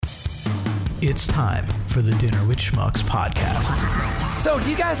It's time for the Dinner with Schmucks podcast. So, do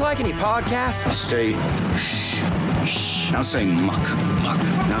you guys like any podcasts? Say shh, shh. Now say muck, muck.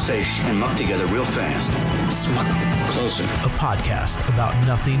 Now say shh and muck together real fast. Smuck, closer. A podcast about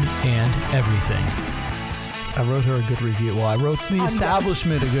nothing and everything. I wrote her a good review. Well, I wrote the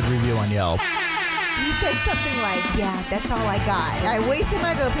establishment a good review on Yelp. You said something like, yeah, that's all I got. I wasted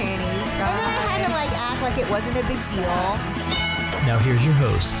my Go panties. And then I had to act like it wasn't a big deal. Now here's your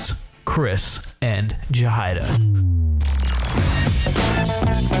hosts, Chris and Jahida.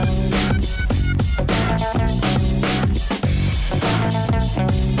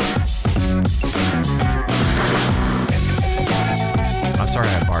 I'm sorry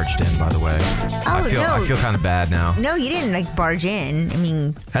I barged in, by the way. I feel kind of bad now. No, you didn't barge in. I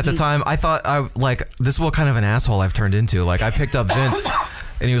mean, at the time, I thought this is what kind of an asshole I've turned into. I picked up Vince,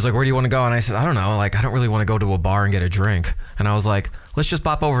 and he was like, "Where do you want to go?" And I said, "I don't know. I don't really want to go to a bar and get a drink." And I was like, "Let's just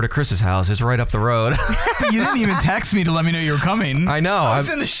bop over to Chris's house. It's right up the road." You didn't even text me to let me know you were coming. I know. I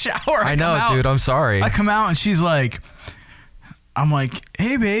was in the shower. I know, dude. I'm sorry. I come out and she's like, I'm like,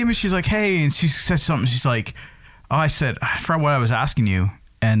 "Hey, babe," and she's like, "Hey," and she says something. She's like, "Oh," I said, "I forgot what I was asking you,"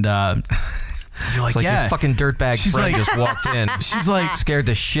 and you're like, "Yeah." Your fucking dirtbag friend just walked in. She's like, scared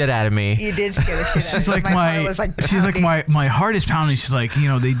the shit out of me. You did scare the shit out of me. She's like, my heart is pounding. She's like,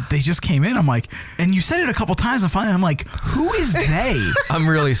 they just came in. I'm like, and you said it a couple times, and finally I'm like, who is they? I'm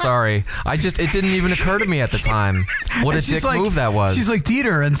really sorry. It didn't even occur to me at the time what a dick move that was. She's like,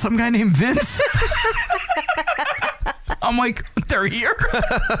 Dieter and some guy named Vince. I'm like, they're here.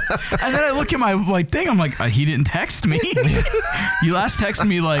 And then I look at my thing. I'm like, he didn't text me. You last texted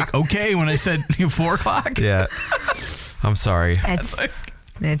me okay when I said 4 o'clock. Yeah. I'm sorry.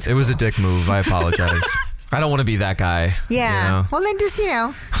 It was a dick move. I apologize. I don't want to be that guy. Yeah. Well, then just,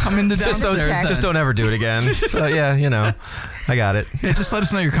 I'm in the downstairs. Just don't ever do it again. So, yeah, I got it. Yeah, just let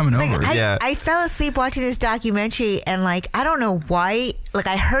us know you're coming over. I fell asleep watching this documentary, and I don't know why.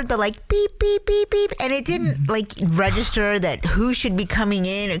 I heard the beep beep beep beep, and it didn't register that who should be coming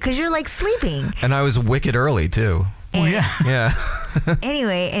in because you're sleeping. And I was wicked early too. Well, yeah.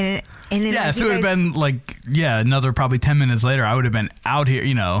 Anyway, and then if it would have been another probably 10 minutes later, I would have been out here.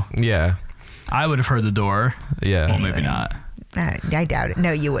 Yeah. I would have heard the door. Yeah. Well, maybe not. I doubt it.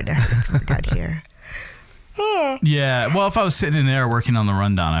 No, you wouldn't have heard it out here. Yeah. Well, if I was sitting in there working on the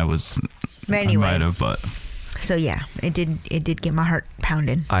rundown, I was. Anyway. I might have, but. So yeah, it did get my heart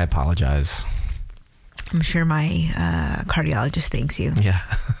pounding. I apologize. I'm sure my cardiologist thanks you. Yeah.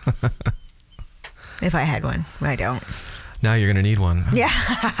 If I had one, I don't. Now you're gonna need one. Yeah,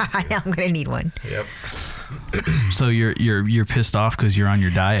 now I'm gonna need one. Yep. So you're pissed off because you're on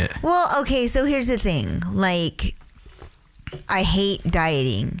your diet. Well, okay. So here's the thing. I hate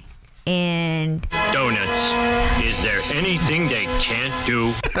dieting. And donuts. Is there anything they can't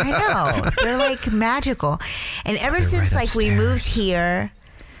do? I know. They're magical. And ever since we moved here,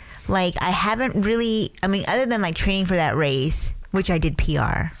 I haven't really, other than training for that race, which I did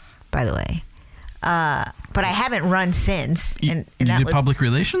PR, by the way. But I haven't run since. And you did public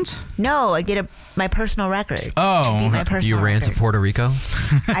relations? No, I did my personal record. Oh. You ran to Puerto Rico?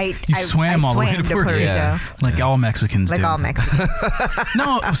 I swam all the way to Puerto Rico. Yeah. Like all Mexicans do. All Mexicans.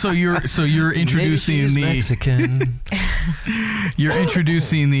 No, so you're introducing the Mexican. You're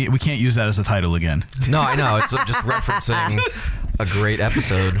introducing the. We can't use that as a title again. No, I know. It's just referencing a great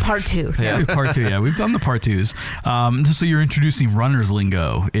episode. Part 2. Yeah. Part 2. Yeah, we've done the part 2s. So you're introducing runner's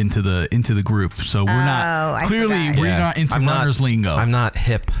lingo into the group. So we're not we're not into runner's lingo. I'm not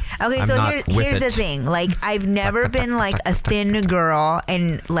hip. Okay, so here's the thing. I've never been a thin girl,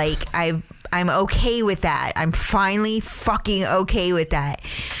 and I'm okay with that. I'm finally fucking okay with that.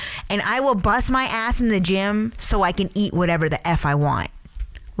 And I will bust my ass in the gym so I can eat whatever the F I want.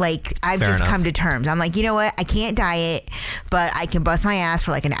 I've just come to terms. I'm you know what? I can't diet, but I can bust my ass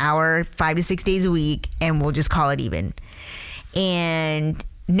for an hour, 5 to 6 days a week, and we'll just call it even. And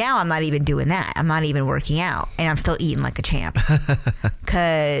now I'm not even doing that. I'm not even working out, and I'm still eating like a champ.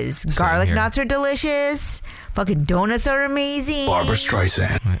 Because garlic nuts are delicious. Fucking donuts are amazing. Barbara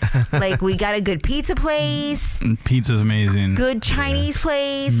Streisand. We got a good pizza place. Pizza's amazing. Good Chinese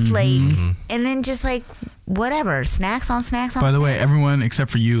place. And then just whatever. Snacks on snacks on By the snacks. way, everyone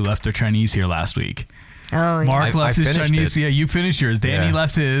except for you left their Chinese here last week. Oh, yeah. Mark left his Chinese. It. Yeah, you finished yours. Danny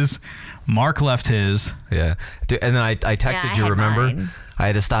left his. Mark left his. Yeah. And then I texted you, remember? Mine. I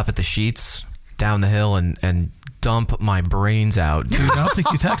had to stop at the Sheets down the hill and dump my brains out. Dude, I don't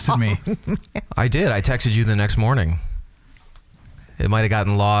think you texted me. I did. I texted you the next morning. It might have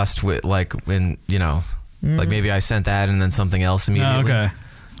gotten lost with when, maybe I sent that and then something else immediately. Oh, okay.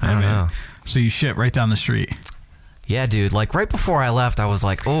 I don't know. So you shit right down the street. Yeah, dude. Like right before I left, I was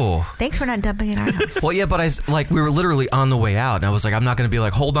like, oh. Thanks for not dumping in our house. Well, yeah, but we were literally on the way out, and I was like, I'm not going to be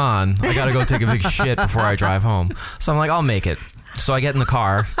like, hold on, I got to go take a big shit before I drive home. So I'm like, I'll make it. So I get in the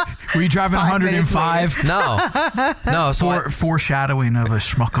car. Were you driving 105? No. So foreshadowing of a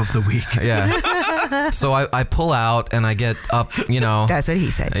schmuck of the week. Yeah. So I pull out and I get up, That's what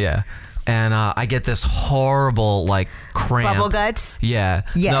he said. Yeah. And I get this horrible like cramp. Bubble guts? Yeah.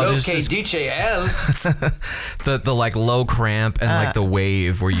 Yeah. No, Okay, DJL. the like low cramp and like the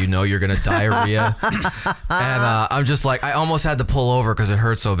wave where you're gonna diarrhea. And I'm just like, I almost had to pull over because it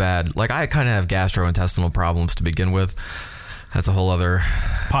hurt so bad. Like I kind of have gastrointestinal problems to begin with. That's a whole other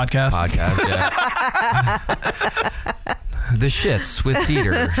podcast. Yeah. The Shits with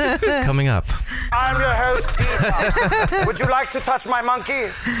Dieter coming up. I'm your host, Dieter. Would you like to touch my monkey?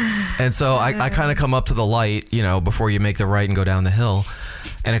 And so I kind of come up to the light, before you make the right and go down the hill,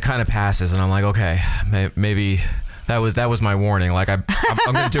 and it kind of passes, and I'm like, okay, maybe that was my warning. Like I'm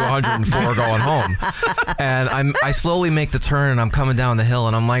going to do 104 going home, and I slowly make the turn, and I'm coming down the hill,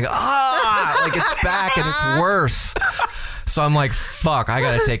 and I'm like, like it's back and it's worse. So I'm like, fuck, I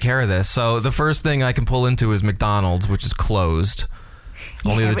got to take care of this. So the first thing I can pull into is McDonald's, which is closed.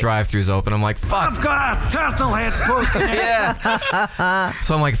 Only the drive-thru's open. I'm like, fuck. I've got a turtle head poking. Yeah.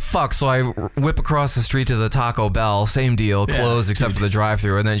 So I'm like, fuck. So I whip across the street to the Taco Bell. Same deal, closed except for the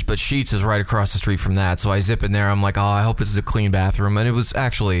drive-thru. But Sheetz is right across the street from that. So I zip in there. I'm like, oh, I hope this is a clean bathroom. And it was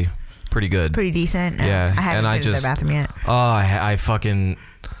actually pretty good. Pretty decent. Yeah. I haven't been to their bathroom yet. Oh, I fucking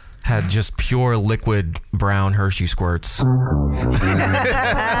had just pure liquid brown Hershey squirts. I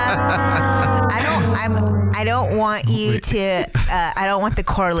don't want you to. I don't want the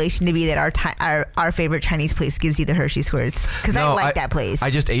correlation to be that our favorite Chinese place gives you the Hershey squirts because I like that place. I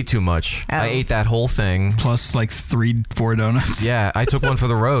just ate too much. I ate that whole thing plus like 3-4 donuts. Yeah, I took one for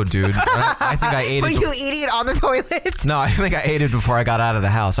the road, dude. I think I ate Were it. you eating it on the toilet? No, I think I ate it before I got out of the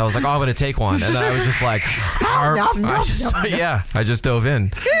house. I was like, oh, I'm gonna take one, and then I was just like, I just dove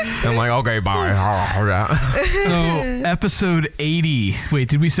in. I'm like, okay, bye. So episode 80. Wait,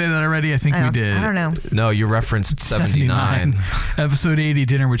 did we say that already? I think we did. I don't know. No, you referenced 79. Episode 80,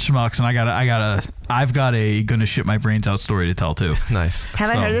 Dinner with Schmucks, and I've got a gonna shit my brains out story to tell too. Nice.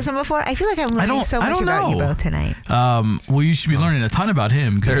 Haven't heard this one before. I feel like I'm learning so much about you both tonight. Well, you should be learning a ton about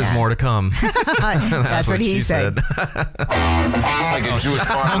him. There's more to come. That's what he said. Like a Jewish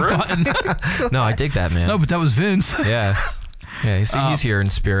farm. No, I dig that, man. No, but that was Vince. Yeah. Yeah, he's here in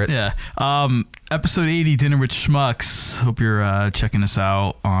spirit. Yeah. Episode 80, Dinner with Schmucks. Hope you're checking us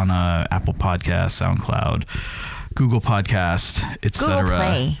out on Apple Podcasts, SoundCloud, Google Podcast, etc. Google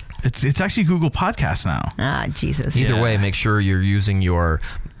Play. It's actually Google Podcasts now. Ah, Jesus. Either way, make sure you're using your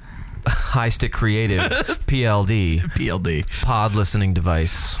High Stick Creative PLD pod listening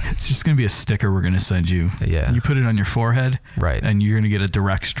device. It's just going to be a sticker we're going to send you. Yeah. You put it on your forehead. Right. And you're going to get a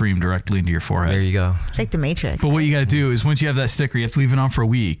direct stream directly into your forehead. There you go. It's like the Matrix. But what you got to do is once you have that sticker, you have to leave it on for a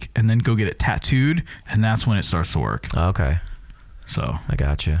week and then go get it tattooed, and that's when it starts to work. Okay. So I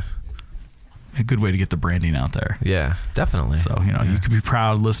got you. A good way to get the branding out there. Yeah, definitely. So, you could be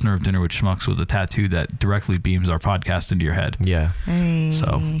proud listener of Dinner with Schmucks with a tattoo that directly beams our podcast into your head. Yeah. Hey.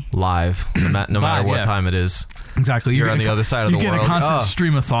 So live, no matter what time it is. Exactly. You're on the other side of the world. You get a constant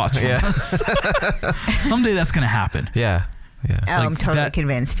stream of thoughts from us. Someday that's going to happen. Yeah. Yeah. Oh, I'm totally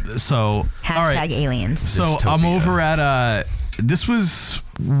convinced. So, hashtag aliens. So Dystopia. I'm over at this was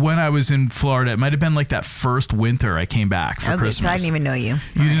when I was in Florida. It might have been like that first winter I came back for Christmas. So I didn't even know you.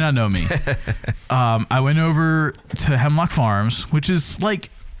 You did not know me. I went over to Hemlock Farms, which is like,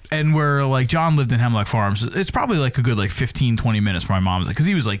 and where like John lived in Hemlock Farms. It's probably like a good like 15-20 minutes from my mom's, because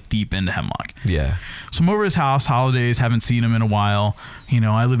he was like deep into Hemlock. Yeah. So I'm over his house, holidays, haven't seen him in a while.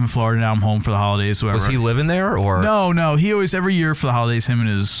 I live in Florida now. I'm home for the holidays. Whatever. Was he living there or? No. He always, every year for the holidays, him and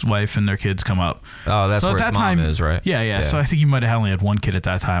his wife and their kids come up. Oh, that's so where his mom is, right? Yeah. So I think he might have only had one kid at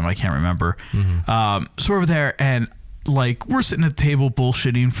that time. I can't remember. Mm-hmm. So we're over there, and like we're sitting at the table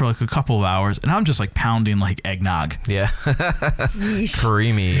bullshitting for like a couple of hours, and I'm just like pounding like eggnog. Yeah.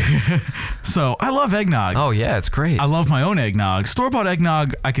 Creamy. So I love eggnog. Oh yeah, it's great. I love my own eggnog. Store-bought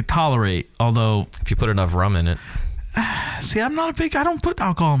eggnog I could tolerate, although if you put enough rum in it. See, I don't put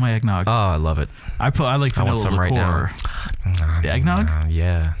alcohol in my eggnog. Oh, I love it. I like vanilla want some liqueur. right now. The eggnog?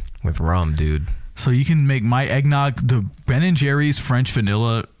 Yeah, with rum, dude. So you can make my eggnog, the Ben & Jerry's French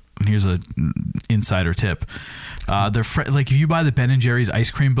vanilla. And here's a insider tip. They're like if you buy the Ben & Jerry's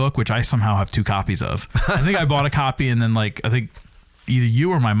ice cream book, which I somehow have 2 copies of. I think I bought a copy, and then I think either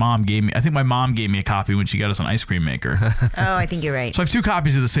you or my mom gave me. I think my mom gave me a copy when she got us an ice cream maker. Oh, I think you're right. So I have 2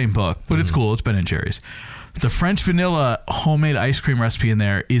 copies of the same book, but it's cool. It's Ben & Jerry's. The French vanilla homemade ice cream recipe in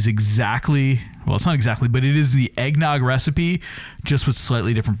there is exactly, well, it's not exactly, but it is the eggnog recipe, just with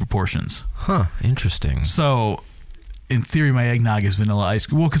slightly different proportions. Huh, interesting. So, in theory, my eggnog is vanilla ice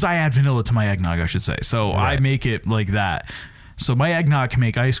cream. Well, because I add vanilla to my eggnog, I should say. So Right. I make it like that. So my eggnog can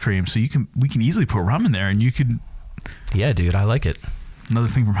make ice cream. So we can easily put rum in there, and you could. Yeah, dude, I like it. Another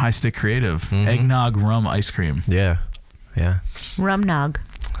thing from High Stick Creative, eggnog rum ice cream. Yeah. Rum nog.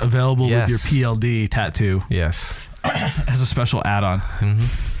 Available Yes. with your PLD tattoo. Yes. As a special add-on.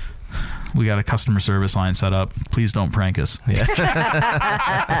 We got a customer service line set up. Please don't prank us.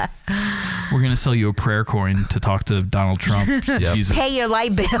 Yeah. We're going to sell you a prayer coin to talk to Donald Trump. Jesus. Pay your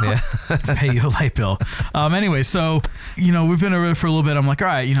light bill. Pay your light bill. Anyway, so, we've been over for a little bit. I'm like, all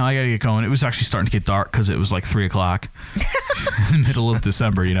right, I got to get going. It was actually starting to get dark because it was like 3 o'clock in the middle of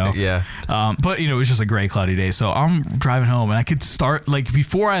December, Yeah. But, it was just a gray, cloudy day. So I'm driving home and I could start, like,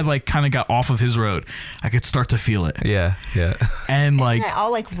 before I, like, kind of got off of his road, I could start to feel it. Yeah. And, like, Isn't that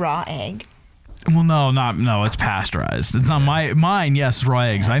all like raw egg? well, no, it's pasteurized. It's not mine. Yes, raw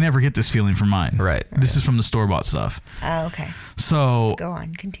eggs. I never get this feeling from mine. Right. This is from the store-bought stuff. Oh, okay. So Go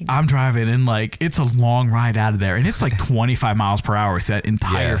on, continue. I'm driving and like it's a long ride out of there, and it's like 25 miles per hour. It's that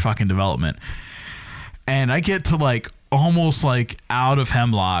entire fucking development, and I get to like almost like out of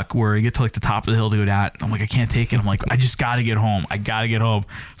Hemlock where I get to like the top of the hill to go down. I'm like, I can't take it. I'm like, I just got to get home.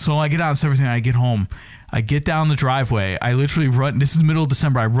 So I get out and everything. I get home. I get down the driveway. I literally run. This is the middle of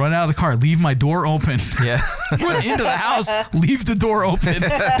December. I run out of the car, leave my door open. Yeah. Run into the house, leave the door open.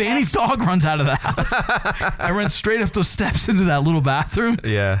 Danny's dog runs out of the house. I run straight up those steps into that little bathroom.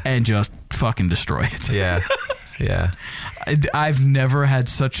 Yeah. And just fucking destroy it. Yeah. Yeah. I've never had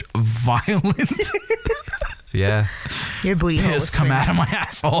such violent Yeah. Your booty hole piss was come screaming. out of my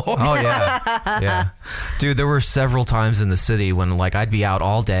asshole. Oh yeah. Yeah. Dude, there were several times in the city when like I'd be out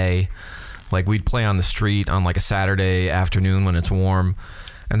all day. Like we'd play on the street on like a Saturday afternoon when it's warm,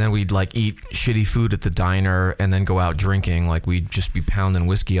 and then we'd like eat shitty food at the diner and then go out drinking. Like we'd just be pounding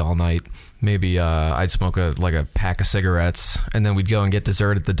whiskey all night. Maybe I'd smoke a pack of cigarettes, and then we'd go and get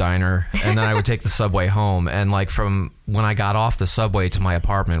dessert at the diner, and then I would take the subway home. And like from when I got off the subway to my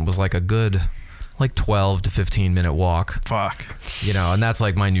apartment was like a good like 12 to 15 minute walk. Fuck. And that's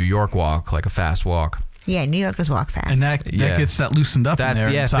like my New York walk, like a fast walk. Yeah, New Yorkers walk fast. And that gets that loosened up in there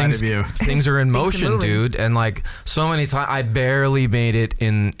inside things, of you. Things are in motion, moving. dude. And like so many times, I barely made it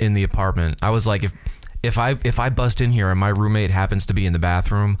in the apartment. I was like, if I bust in here and my roommate happens to be in the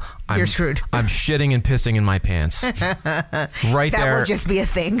bathroom, You're screwed. I'm shitting and pissing in my pants. Right that there. will just be a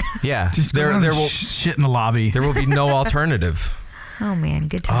thing. Yeah, Just there will shit in the lobby. There will be no alternative. Oh man,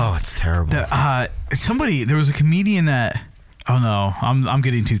 good times. Oh, it's terrible. There was a comedian that. Oh no, I'm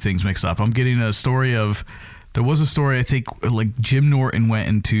getting two things mixed up. I'm getting a story of. There was a story I think like Jim Norton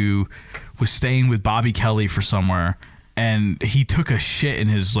was staying with Bobby Kelly for somewhere, and he took a shit in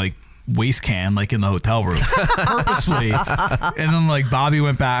his like waste can like in the hotel room purposely, and then like Bobby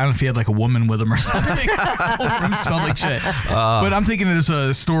went back. I don't know if he had like a woman with him or something. The whole room smelled like shit. But I'm thinking there's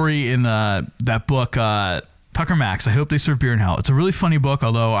a story in that book. Tucker Max, I Hope They Serve Beer in Hell. It's a really funny book,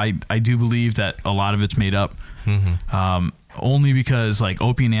 although I do believe that a lot of it's made up. Only because like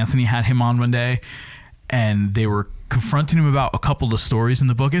Opie and Anthony had him on one day and they were confronting him about a couple of stories in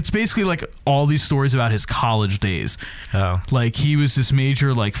the book. It's basically like all these stories about his college days. Oh. Like he was this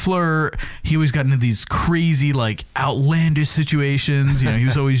major like flirt. He always got into these crazy like outlandish situations. He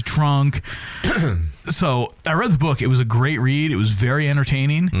was always drunk. So I read the book. It was a great read. It was very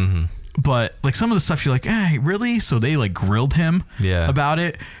entertaining. But like some of the stuff you're like, hey, really? So they like grilled him about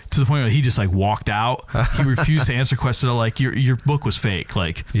it to the point where he just like walked out. He refused to answer questions. They're like, your book was fake.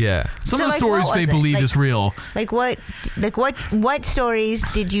 Like, some of the stories they believe is real. Like what stories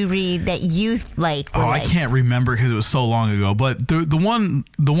did you read that you like? I can't remember because it was so long ago. But the one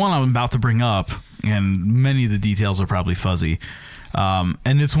I'm about to bring up, and many of the details are probably fuzzy. And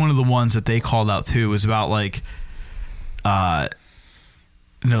it's one of the ones that they called out too. Was about like, the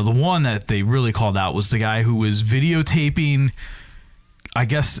one that they really called out was the guy who was videotaping. I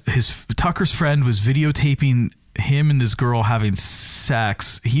guess Tucker's friend was videotaping him and this girl having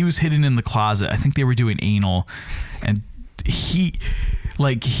sex. He was hidden in the closet. I think they were doing anal, and he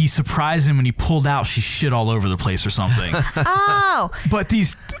surprised him when he pulled out. She shit all over the place or something. Oh, but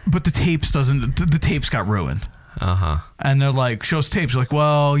the tapes got ruined. And they're like, show us tapes. You're like,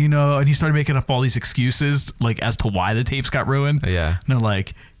 well, and he started making up all these excuses like as to why the tapes got ruined. Yeah. And they're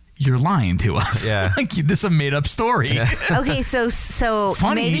like, you're lying to us. Yeah. Like this is a made up story. Yeah. Okay, so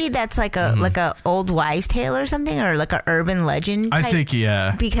Funny. maybe that's like a old wives' tale or something, or like a urban legend type, I think,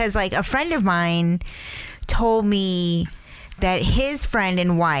 yeah. Because like a friend of mine told me that his friend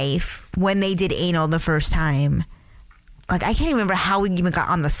and wife when they did anal the first time, like I can't even remember how we even got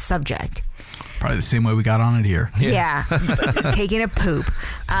on the subject. Probably the same way we got on it here. Yeah. Taking a poop.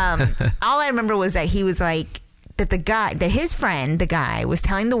 All I remember was that he was like, that his friend, the guy, was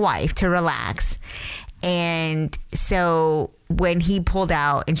telling the wife to relax. And so when he pulled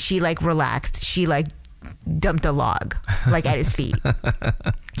out and she like relaxed, she like dumped a log like at his feet.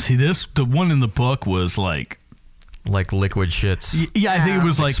 See, the one in the book was like liquid shits. Yeah, I think it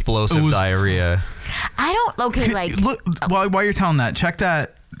was like explosive diarrhea. I don't. Okay, like look while you're telling that, check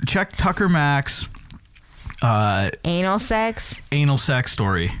Tucker Max. Anal sex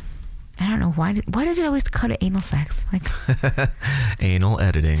story. I don't know why does it always cut to anal sex? Like anal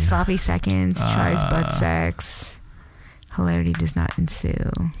editing. Sloppy seconds, tries butt sex. Hilarity does not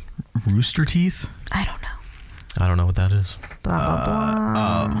ensue. Rooster teeth? I don't know. I don't know what that is. Blah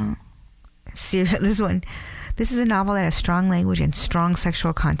blah blah. This is a novel that has strong language and strong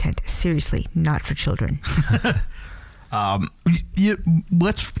sexual content. Seriously, not for children.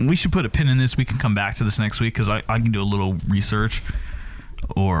 We should put a pin in this. We can come back to this next week because I can do a little research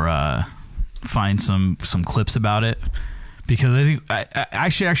or find some clips about it, because I think I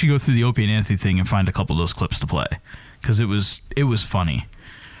should actually go through the Opie and Anthony thing and find a couple of those clips to play, because it was funny.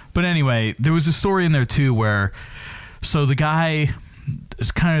 But anyway, there was a story in there too where, so the guy,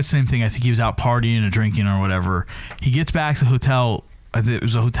 it's kind of the same thing. I think he was out partying or drinking or whatever. He gets back to the hotel. I think it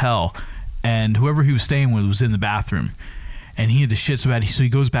was a hotel, and whoever he was staying with was in the bathroom, and he had the shit so bad. So he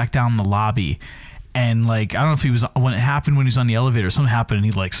goes back down in the lobby, and like, I don't know if he was, when it happened when he was on the elevator, something happened and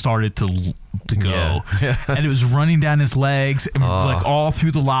he like started to go, and it was running down his legs and like all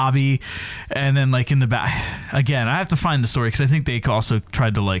through the lobby, and then like in the back again. I have to find the story because I think they also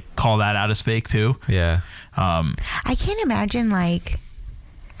tried to like call that out as fake too. Yeah. I can't imagine like.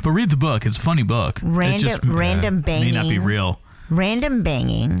 But read the book; it's a funny book. Random banging may not be real. Random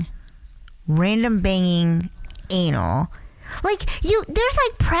banging anal. Like there's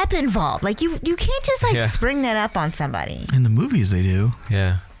like prep involved. Like you can't just like spring that up on somebody. In the movies, they do.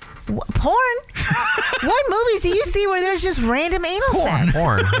 Yeah. Porn? What movies do you see where there's just random anal sex?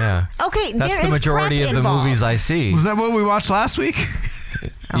 Porn, yeah. Okay, that's the majority of the movies I see. Was that what we watched last week?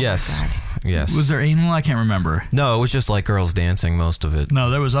 Yes. Yes. Was there anal? I can't remember. No, it was just like girls dancing, most of it. No,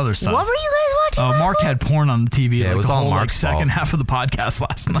 there was other stuff. What were you guys watching? Mark had porn on the TV. Yeah, like it was the all whole Mark's second fault. half of the podcast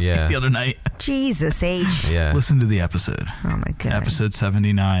last night, the other night. Jesus H. Yeah. Listen to the episode. Oh my god. Episode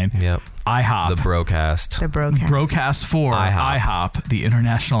 79. Yep. IHOP. The Brocast. The Brocast. Brocast 4. IHOP, the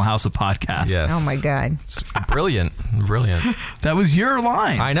International House of Podcasts. Yes. Oh my god. It's brilliant. Brilliant. That was your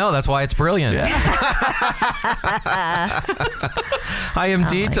line. I know. That's why it's brilliant. Yeah. I am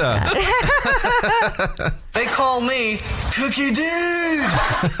Dita. They call me Cookie Dude.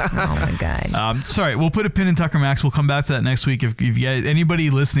 Oh my god. Sorry, we'll put a pin in Tucker Max. We'll come back to that next week. If you guys, anybody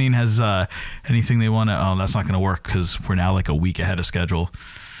listening has anything they want to, that's not going to work because we're now like a week ahead of schedule.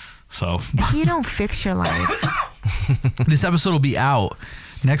 So if you don't fix your life, this episode will be out.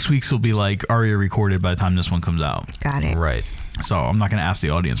 Next week's will be like already recorded by the time this one comes out. Got it. Right. So I'm not going to ask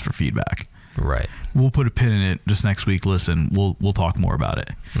the audience for feedback. Right. We'll put a pin in it just next week. Listen, we'll talk more about it.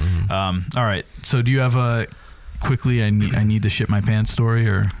 Mm-hmm. All right. So do you have a quickly? I need to shit my pants story,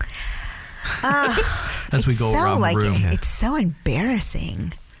 or as we go around the room. It's so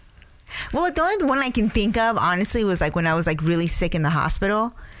embarrassing. Well, the only one I can think of, honestly, was like when I was like really sick in the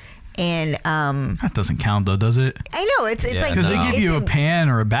hospital. And that doesn't count though, does it? I know it's like because they give you a pan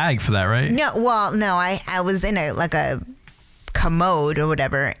or a bag for that, right? No, I was in a commode or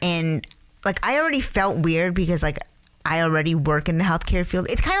whatever, and like I already felt weird because like I already work in the healthcare field.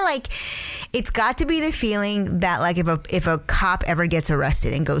 It's kind of like it's got to be the feeling that like if a cop ever gets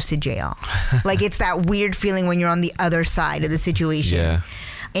arrested and goes to jail, like it's that weird feeling when you're on the other side of the situation. Yeah.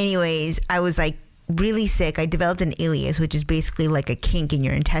 Anyways, I was like really sick. I developed an ileus, which is basically like a kink in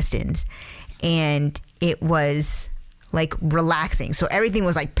your intestines, and it was like relaxing. So everything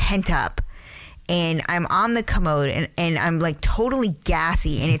was like pent up, and I'm on the commode and I'm like totally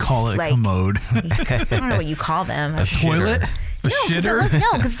gassy. And it's call it like a commode. I don't know what you call them. A toilet. A shitter?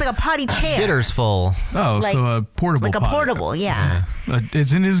 Because it's like a potty chair. Shitter's full. Oh, like, so a portable. Like a potty. portable, yeah.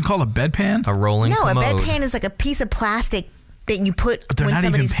 Isn't called a bedpan? A rolling No, commode. a bedpan is like a piece of plastic that you put. But they're when not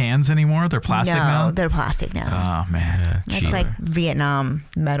even pans anymore. They're plastic now. No, they're plastic now. Oh man, that's like Vietnam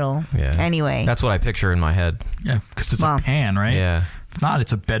metal. Yeah. Anyway, that's what I picture in my head. Yeah, because it's a pan, right? Yeah. If not,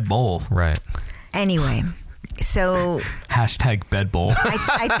 it's a bed bowl. Right. Anyway, So Hashtag bed bowl.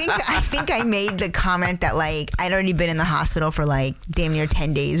 I think I made the comment that like I'd already been in the hospital for like damn near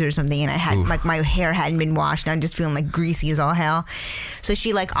 10 days or something, and I had like my hair hadn't been washed, and I'm just feeling like greasy as all hell. So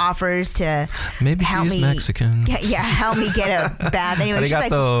she like offers to Maybe help she's me Mexican. Yeah, help me get a bath. Anyway, she's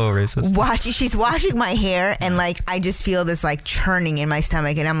like racist. she's washing my hair, and like I just feel this like churning in my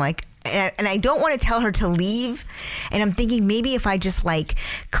stomach, and I'm like, and I don't want to tell her to leave, and I'm thinking maybe if I just like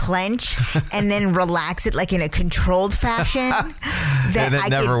clench and then relax it like in a controlled fashion, that and it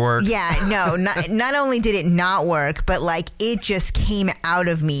never worked. Yeah, no, not only did it not work, but like it just came out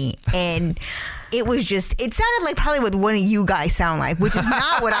of me, and it was just, it sounded like probably what one of you guys sound like, which is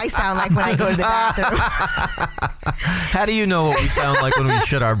not what I sound like when I go to the bathroom. How do you know what we sound like when we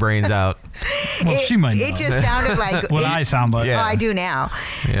shit our brains out? Well, she might know. It just sounded like what I sound like. Well, I do now.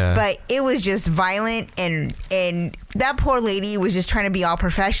 Yeah. But it was just violent, and that poor lady was just trying to be all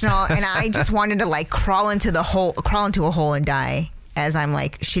professional, and I just wanted to like crawl into a hole and die as I'm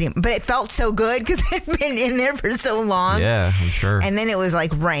like shitting. But it felt so good because I'd been in there for so long. Yeah, I'm sure. And then it was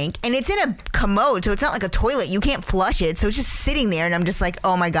like rank, and it's in a commode, so it's not like a toilet. You can't flush it, so it's just sitting there, and I'm just like,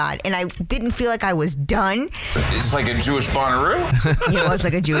 oh my god. And I didn't feel like I was done. It's like a Jewish Bonnaroo. It was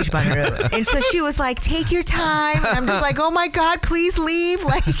like a Jewish Bonnaroo. And so she was like, take your time. And I'm just like, oh my god, please leave.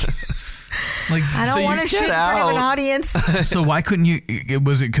 Like I don't want to shit in front of an audience. So why couldn't you?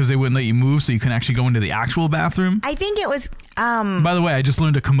 Was it because they wouldn't let you move, so you couldn't actually go into the actual bathroom? I think it was. By the way, I just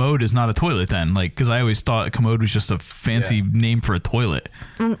learned a commode is not a toilet then. Like, because I always thought a commode was just a fancy name for a toilet.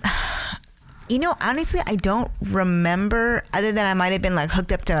 You know, honestly, I don't remember, other than I might have been like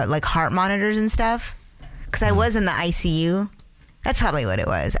hooked up to like heart monitors and stuff, because I was in the ICU. That's probably what it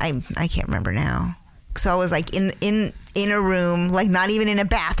was. I can't remember now. So I was like in a room, like not even in a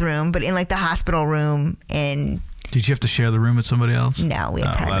bathroom, but in like the hospital room. And did you have to share the room with somebody else? No, we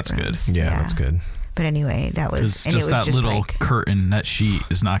had private that's rooms. good. Yeah, that's good. But anyway, that was, and just it was that just little like, curtain, that sheet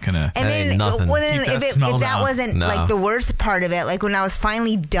is not gonna. and then, nothing. well, then Keep that if smell that down. wasn't like the worst part of it, like when I was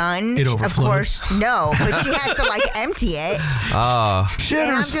finally done, It of overflowed? course, no, but she has to like empty it. Oh,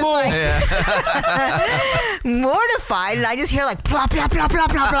 And I'm just like mortified, and I just hear like plop, plop, plop,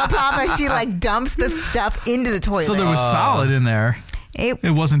 plop, plop, plop, plop, as she like dumps the stuff into the toilet. So there was solid in there.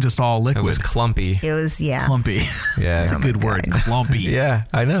 It wasn't just all liquid. it was clumpy. It was, yeah. Clumpy. Yeah, That's a good word. Clumpy. Yeah,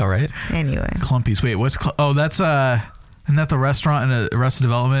 I know, right? Anyway. Clumpies. Wait, what's? That's isn't that the restaurant in Arrested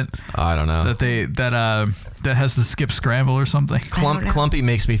Development? I don't know. That has the skip scramble or something. Clumpy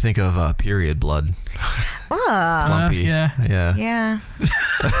makes me think of period blood. Clumpy. Yeah. Yeah.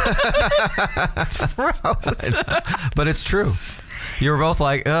 Gross. But it's true. You were both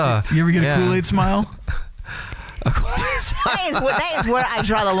like, ugh. You ever get a Kool-Aid smile? That is where I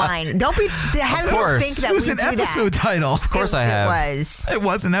draw the line. Don't be have people think that it was we an do episode that. title. Of course I have. It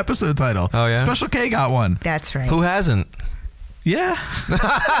was an episode title. Oh, yeah? Special K got one. That's right. Who hasn't? Yeah.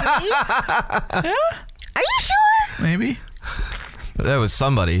 Are you sure? Maybe. That was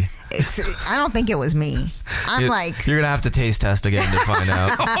somebody. I don't think it was me. I'm like, you're gonna have to taste test again to find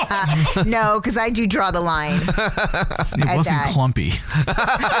out. no, because I do draw the line. It wasn't clumpy.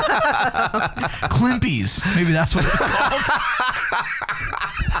 Climpies. Maybe that's what it was called.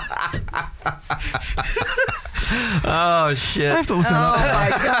 Oh shit! I have to look that Oh up. my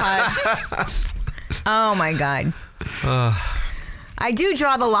god. Oh my god. I do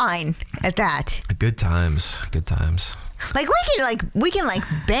draw the line at that. Good times. Good times. Like we can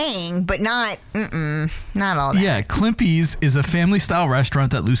bang, but not all that. Yeah, Climpies is a family-style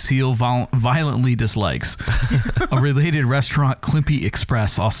restaurant that Lucille violently dislikes. A related restaurant, Climpy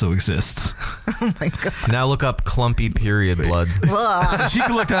Express, also exists. Oh my god! Now look up clumpy period blood. She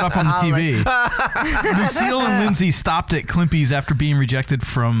can look that up on the TV. Lucille and Lindsay stopped at Climpy's after being rejected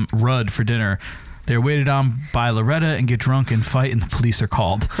from Rudd for dinner. They're waited on by Loretta and get drunk and fight, and the police are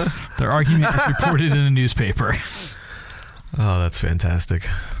called. Their argument is reported in a newspaper. Oh, that's fantastic.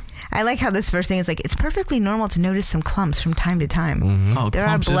 I like how this first thing is like, it's perfectly normal to notice some clumps from time to time. Mm-hmm. Oh, there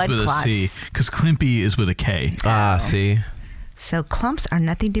clumps are blood is with clots. a C, because Climpy is with a K. Ah, see. So clumps are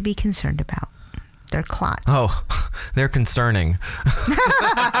nothing to be concerned about. They're clots. Oh, they're concerning.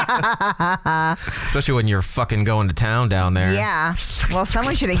 Especially when you're fucking going to town down there. Yeah. Well,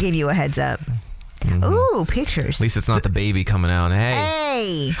 someone should have gave you a heads up. Mm-hmm. Ooh, pictures. At least it's not the baby coming out.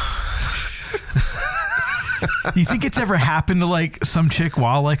 Hey. You think it's ever happened to like some chick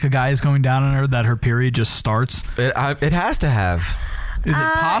while like a guy is going down on her that her period just starts? It has to have. Is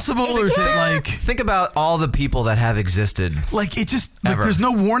it possible, or is it like? Think about all the people that have existed. Like it just like Ever. there's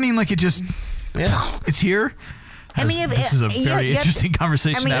no warning. Like it just, it's here. I mean, This is a very interesting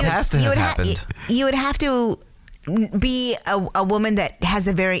conversation. That has to have happened. You would have to be a woman that has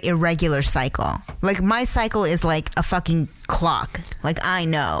a very irregular cycle. Like my cycle is like a fucking clock. Like I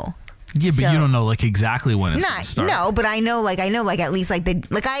know. Yeah, but So- you don't know like exactly when it's gonna start. No, but I know like at least like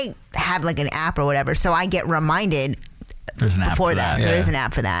I have like an app or whatever, so I get reminded. There's an app Before for that, that. there is an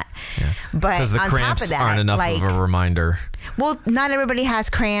app for that. But Because the on cramps top of that, aren't enough like, of a reminder. well, not everybody has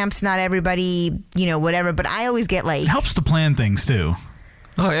cramps. Not everybody, whatever. But I always get like, It helps to plan things too.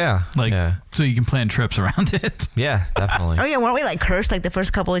 Oh yeah, Like yeah, so you can plan trips around it. yeah, definitely. oh yeah, weren't we like cursed like the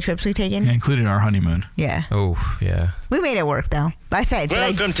first couple of trips we taken? Yeah, including our honeymoon. Yeah, Oh yeah. we made it work though. I said,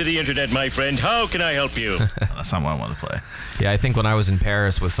 like, Welcome to the internet, my friend. How can I help you? That's not what I want to play. Yeah, I think when I was in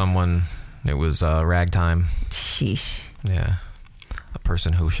Paris with someone, it was ragtime. sheesh. Yeah. A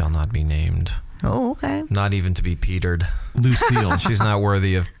person who shall not be named. Oh, okay. Not even to be petered. Lucille. She's not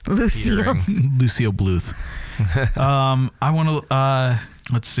worthy of Lucille. petering. Lucille Bluth. I want to.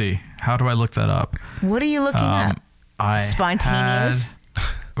 Let's see. How do I look that up? What are you looking at? I Spontaneous?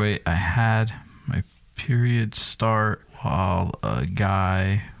 I had my period start while a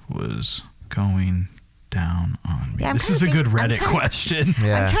guy was going down on me. Yeah, I'm This trying is to a think- good I'm Reddit trying- question.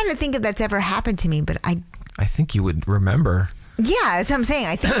 Yeah. I'm trying to think if that's ever happened to me, but I think you would remember. yeah, that's what I'm saying.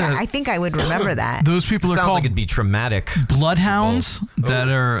 I think I would remember that. Those people are Sounds called like it'd be traumatic. bloodhounds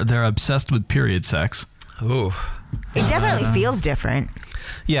they're obsessed with period sex. Oh. It definitely feels different.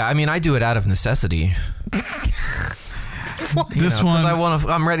 Yeah, I mean, I do it out of necessity. This one,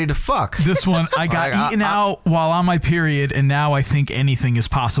 I'm ready to fuck. this one, I got eaten out while on my period, and now I think anything is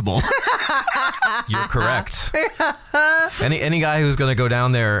possible. You're correct. Any guy who's going to go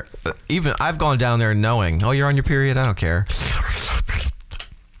down there, even I've gone down there knowing, oh, you're on your period? I don't care.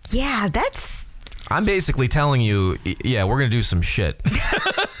 Yeah, that's. I'm basically telling you, yeah, we're going to do some shit.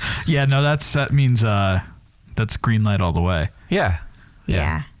 Yeah, no, that means that's green light all the way. Yeah.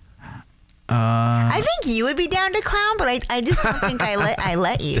 Yeah. I think you would be down to clown, but I just don't think I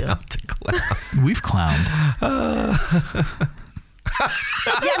let you. Down to clown. We've clowned.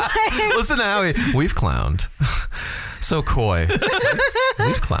 Yeah, Listen to how we've clowned. So coy.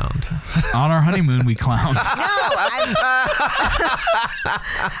 We've clowned. On our honeymoon, we clowned.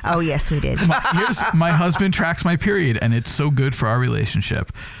 oh yes, we did. My husband tracks my period, and it's so good for our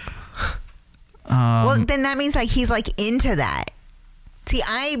relationship. Well, then that means like he's like into that. See,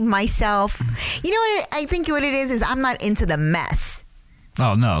 I myself, you know what I think what it is I'm not into the mess.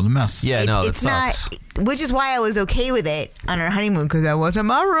 Oh no, the mess. Yeah, no, that it's sucks. not, which is why I was okay with it on our honeymoon because that wasn't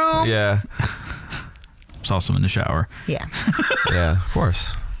my room. Yeah. It's also in the shower. Yeah. Yeah, of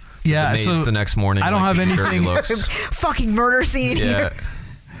course. Yeah, The maids so the next morning. I don't like, have dirty anything. looks. Fucking murder scene Yeah. here.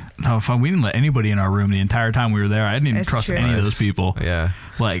 No, we didn't let anybody in our room the entire time we were there. I didn't even That's trust true. any of those people. Yeah.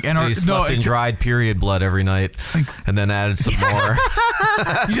 Like, and So our, you slept in dried period blood every night, and then added some more.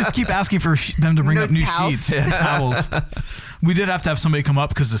 You just keep asking for them to bring No up new towels. sheets, towels. We did have somebody come up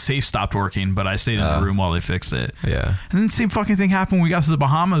because the safe stopped working, but I stayed in the room while they fixed it. Yeah. And then the same fucking thing happened when we got to the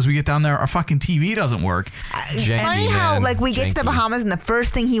Bahamas. We get down there, our fucking TV doesn't work. Janky, Funny how man. like we get to the Janky. Bahamas and the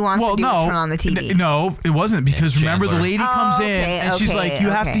first thing he wants to do is turn on the TV. No, it wasn't because Yeah, remember the Chandler. lady comes in and she's like, you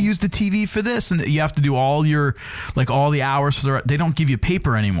have to use the TV for this, and you have to do all your all the hours for they don't give you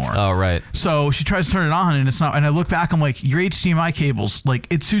paper anymore. Oh, right. So she tries to turn it on and it's not. And I look back, I'm like, your HDMI cables, like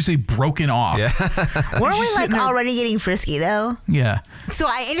it's seriously broken off. Yeah. Weren't we She's like sitting there- already getting frisky though? Yeah. So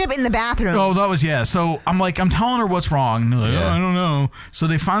I ended up in the bathroom. Oh, that was, yeah. So I'm telling her what's wrong. And they're like, Yeah. oh, I don't know. So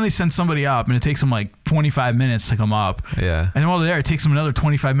they finally send somebody up, and it takes them like 25 minutes to come up. Yeah. And while they're there, it takes them another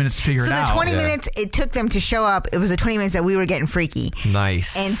 25 minutes to figure So it the out. 20 minutes it took them to show up, it was the 20 minutes that we were getting freaky.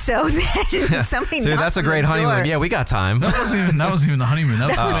 Nice. And so then somebody Dude, knocks that's a on great the honeymoon. door. Yeah, we got time. That wasn't even the honeymoon. That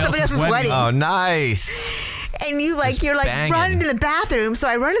was somebody else's wedding. Oh, nice. And you're like banging. run to the bathroom. So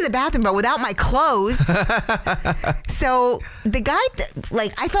I run to the bathroom, but without my clothes. So the guy,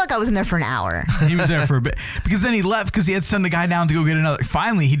 I felt like I was in there for an hour. He was there for a bit because then he left because he had to send the guy down to go get another.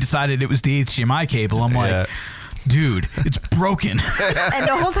 Finally, he decided it was the HDMI cable. I'm like, dude, it's broken. And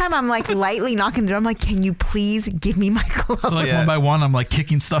the whole time I'm like lightly knocking the door. I'm like, can you please give me my clothes? So one by one, I'm like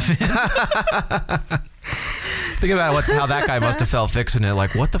kicking stuff in. Think about how that guy must have felt fixing it.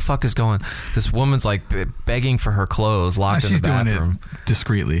 Like, what the fuck is going? This woman's like begging for her clothes, locked in She's the bathroom. doing it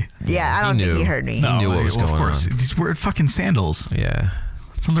discreetly. Yeah, I don't think he heard me. He knew what was of going course. on. These were fucking sandals. Yeah.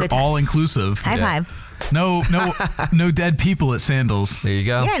 So they're Good all times. inclusive. High five. No dead people at sandals. There you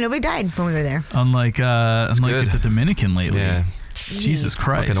go. Yeah, nobody died when we were there. Unlike at the Dominican lately. Yeah. Jesus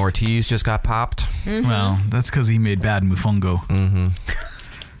Christ. Fucking Ortiz just got popped. Mm-hmm. Well, that's because he made bad mofongo. Mm-hmm.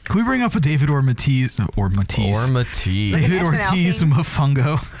 Can we bring up a David Ortiz? Ortiz. David SNL Ortiz thing?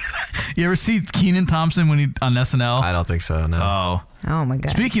 mofongo. You ever see Kenan Thompson when he on SNL? I don't think so. No. Oh my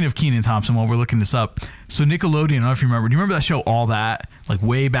god. Speaking of Kenan Thompson, while we're looking this up, so Nickelodeon, I don't know if you remember. Do you remember that show All That? Like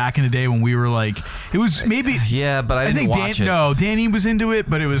way back in the day when we were like, it was maybe. Yeah, but I didn't watch it. No, Danny was into it,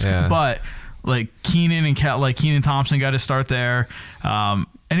 but it was. Yeah. But like Kenan and Kenan Thompson got to start there.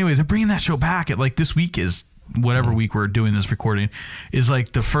 Anyway, they're bringing that show back at like this week is. Whatever week we're doing this recording is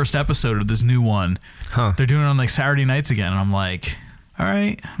like the first episode of this new one. They're doing it on like Saturday nights again, and I'm like, all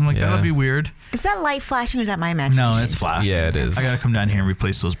right. I'm like, that'll be weird. Is that light flashing or is that my imagination? No, it's flashing. Yeah, it is. I gotta come down here and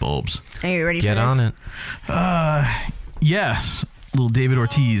replace those bulbs. Are you ready Get for this? on it. Yeah. Little David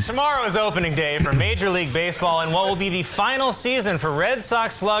Ortiz. Tomorrow is opening day for Major League Baseball and what will be the final season for Red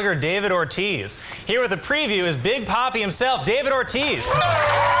Sox slugger David Ortiz. Here with a preview is Big Papi himself, David Ortiz.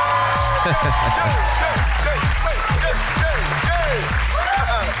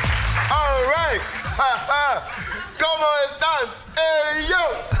 All right. ¿Cómo estás?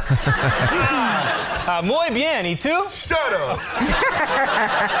 Ellos. Muy bien, ¿y tú? Shut up.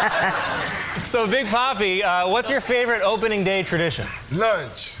 So, Big Papi, what's your favorite opening day tradition?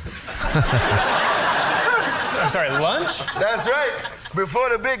 Lunch. I'm sorry, lunch? That's right. Before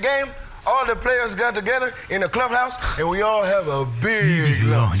the big game, all the players got together in the clubhouse, and we all have a big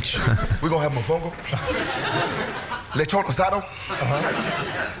lunch. We're going to have mofongo, lechon asado,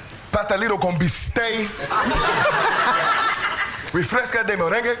 pastelito con bistec, refresca de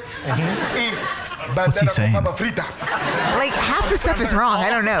merengue, y bandera con papa frita. Like, half the stuff is wrong. I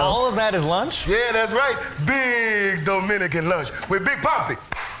don't know. All of that is lunch? Yeah, that's right. Big Dominican lunch with Big Papi.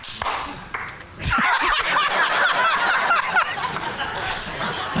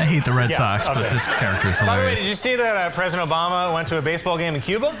 I hate the Red Sox, but this character is hilarious. By the way, did you see that President Obama went to a baseball game in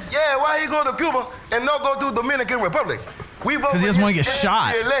Cuba? Yeah, why he go to Cuba and not go to Dominican Republic? We vote because he doesn't want to get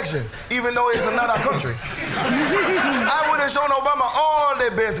shot. The election, even though it's not our country. I would have shown Obama all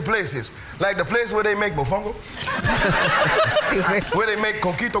the best places, like the place where they make mofongo, where they make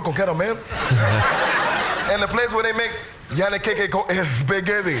conquito con caramel, and the place where they make Yannick con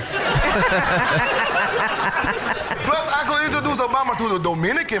spaghetti. Plus, I could introduce Obama to the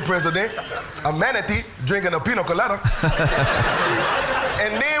Dominican president, a manatee drinking a pina colada,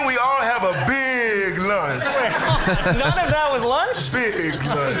 and then we all have a big lunch. None of that was lunch? Big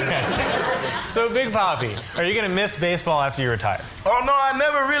lunch. So, Big Papi, are you going to miss baseball after you retire? Oh, no, I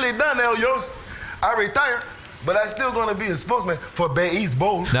never really done Elios. I retired, but I still going to be a spokesman for Bay East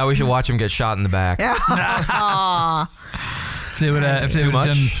Bowl. Now we should watch him get shot in the back. If they would have Too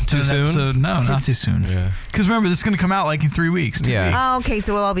much? Too soon? Episode, no, not too soon. Because remember, this is going to come out like in 3 weeks. 2 weeks. Oh, okay,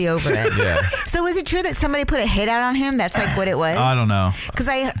 so we'll all be over it. Yeah. So is it true that somebody put a hit out on him? That's like what it was? I don't know. Because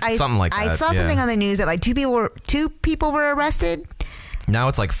I Something like I that, saw something on the news that like two people were arrested. Now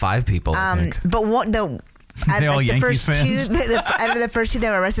it's like 5 people, I think. But one out They all of the Yankees first fans? out of the first 2 that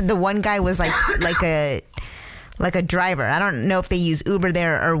were arrested, the one guy was like a driver. I don't know if they use Uber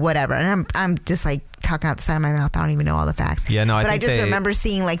there or whatever. And I'm just like talking out the side of my mouth. I don't even know all the facts. Yeah, no, but I think just remember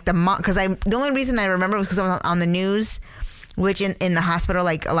seeing like the only reason I remember was because I was on the news, which in the hospital,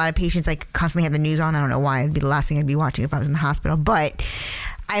 like a lot of patients like constantly have the news on. I don't know why. It'd be the last thing I'd be watching if I was in the hospital. But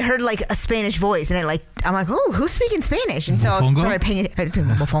I heard like a Spanish voice, and I'm like, oh, who's speaking Spanish? And so I started paying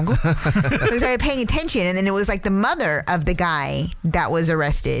attention, and then it was like the mother of the guy that was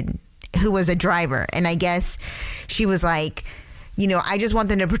arrested, who was a driver, and I guess she was like, I just want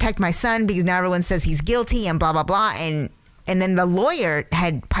them to protect my son because now everyone says he's guilty and blah blah blah, and then the lawyer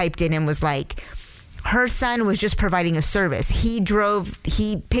had piped in and was like, her son was just providing a service. He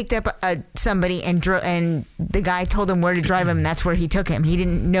picked up somebody and the guy told him where to drive him, and that's where he took him. He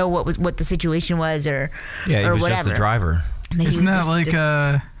didn't know what the situation was or he was whatever. just a driver. Isn't that like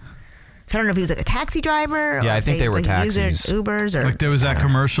So I don't know if he was like a taxi driver. Yeah, or I think they were like taxis. Ubers, or like there was that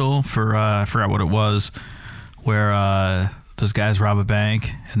commercial for I forgot what it was, where those guys rob a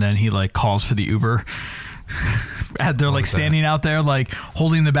bank and then he like calls for the Uber. They're like standing out there like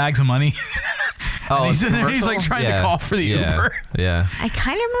holding the bags of money. Oh, he's like trying to call for the Uber. Yeah, I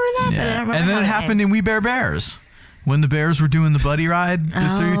kind of remember that, but I don't remember. And then how it happened in We Bear Bears. When the Bears were doing the buddy ride,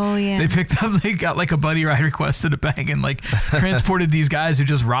 they got like a buddy ride request at a bank and like transported these guys who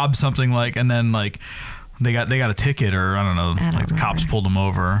just robbed something and then like they got a ticket or I don't know, like the cops pulled them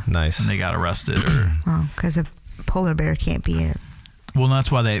over. Nice. And they got arrested. Well, because a polar bear can't be it. Well, that's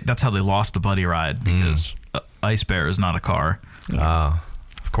how they lost the buddy ride because Ice Bear is not a car. Yeah.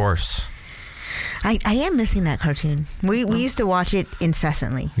 Of course. I am missing that cartoon. We used to watch it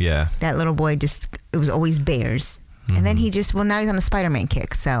incessantly. Yeah. That little boy it was always bears. And then now he's on the Spider-Man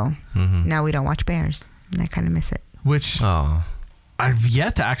kick, so now we don't watch bears. And I kind of miss it. Which I've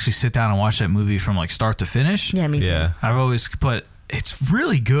yet to actually sit down and watch that movie from like start to finish. Yeah, me too. Yeah. I've always it's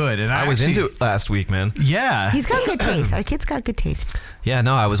really good. And I was into it last week, man. Yeah. He's got good taste. Our kid's got good taste. Yeah,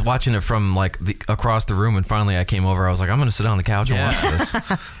 no, I was watching it from like across the room, and finally I came over. I was like, I'm going to sit on the couch and watch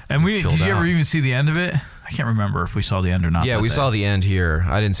this. And did you ever even see the end of it? I can't remember if we saw the end or not. Yeah, we saw the end here.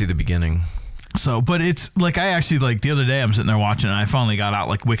 I didn't see the beginning. So, but it's like I actually like the other day I'm sitting there watching it and I finally got out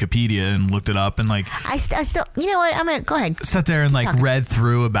like Wikipedia and looked it up and like I still you know what, I'm gonna go ahead. Sat there and like read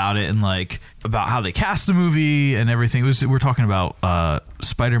through about it and like about how they cast the movie and everything. We're talking about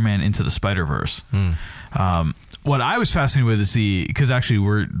Spider-Man Into the Spider-Verse. What I was fascinated with is because actually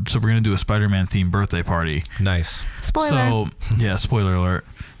we're gonna do a Spider-Man themed birthday party. Nice. Spoiler. So yeah, spoiler alert.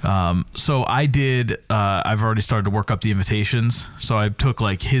 So I did, I've already started to work up the invitations. So I took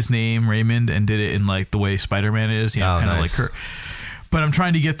like his name, Raymond, and did it in like the way Spider-Man is, you know, kind of like her. But I'm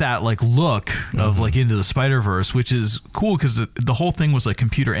trying to get that like look of like Into the Spider-Verse, which is cool because the whole thing was like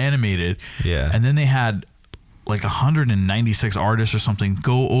computer animated. Yeah. And then they had like 196 artists or something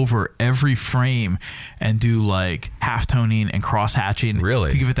go over every frame and do like halftoning and cross hatching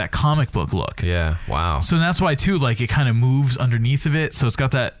to give it that comic book look. Yeah. Wow. So that's why too, like it kind of moves underneath of it. So it's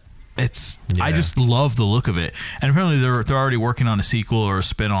got that. I just love the look of it. And apparently they're already working on a sequel or a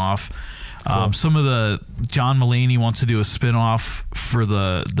spinoff. Cool. Some of John Mulaney wants to do a spinoff for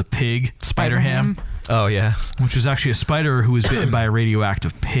the pig Spider-Ham. Oh yeah. Which was actually a spider who was bitten by a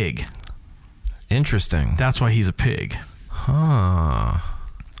radioactive pig. Interesting. That's why he's a pig. Huh.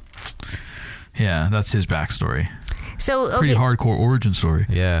 Yeah, that's his backstory. So pretty hardcore origin story.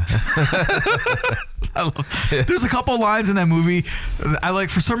 Yeah. There's a couple lines in that movie I like.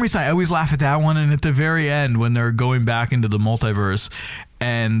 For some reason, I always laugh at that one. And at the very end, when they're going back into the multiverse,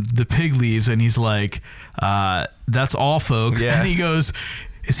 and the pig leaves, and he's like, "That's all, folks." Yeah. And he goes,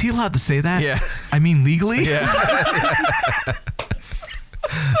 "Is he allowed to say that?" Yeah. I mean, legally. Yeah.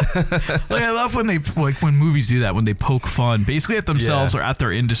 Like I love when when movies do that, when they poke fun basically at themselves or at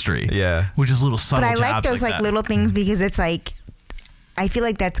their industry. Yeah. Which is little subtle But I like jabs those like that. little things because it's like I feel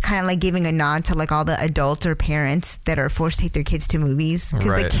like that's kind of like giving a nod to like all the adults or parents that are forced to take their kids to movies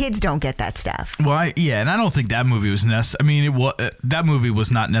because the kids don't get that stuff. Well, and I don't think that movie was I mean, that movie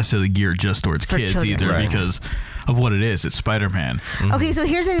was not necessarily geared just towards For kids children. either Right. because of what it is. It's Spider-Man. Okay, so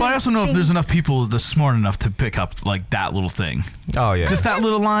here's the But I also know if thing. there's enough people that's smart enough to pick up like that little thing. Oh yeah. Just that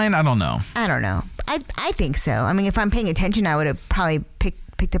little line. I don't know. I don't know. I think so. I mean, if I'm paying attention, I would have probably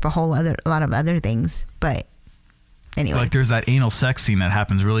picked up a lot of other things. But anyway, Like there's that anal sex scene that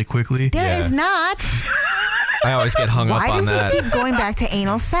happens really quickly. there is not. I always get hung Why up on does that. he keep going back to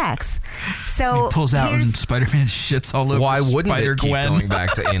anal sex? So He pulls out and here's- Spider-Man shits all over Why wouldn't Spider it keep Gwen. going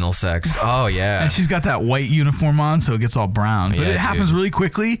back to anal sex? Oh yeah. And she's got that white uniform on, so it gets all brown. But Yeah, it happens dude. really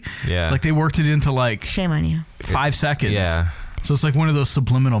quickly. Yeah. Like they worked it into like shame on you. 5 seconds. Yeah. So it's like one of those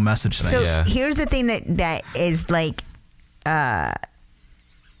subliminal message things. So here's the thing that is like, I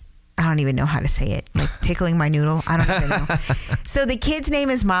don't even know how to say it. Like tickling my noodle. I don't even know. So the kid's name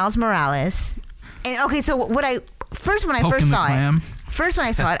is Miles Morales. And okay, so when I first Poking saw the clam.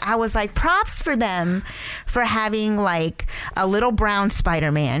 it, I was like, props for them for having like a little brown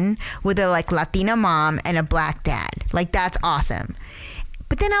Spider-Man with a like Latina mom and a black dad. Like that's awesome.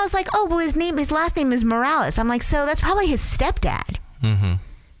 But then I was like, oh, well, his last name is Morales. I'm like, so that's probably his stepdad. Mm-hmm.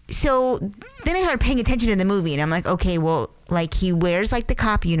 So then I started paying attention to the movie, and I'm like, okay, well, like he wears like the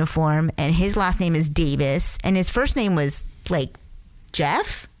cop uniform, and his last name is Davis, and his first name was like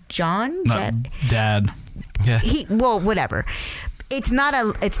John. Not Dad. Yeah. Whatever. It's not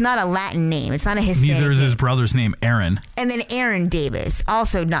a Latin name. It's not a Hispanic. Neither is name. his brother's name, Aaron. And then Aaron Davis,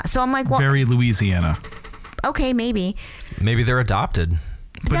 also not. So I'm like, well, Very Louisiana. okay, maybe. Maybe they're adopted.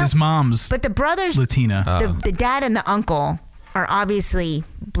 But his mom's But the brothers, Latina. the dad and the uncle are obviously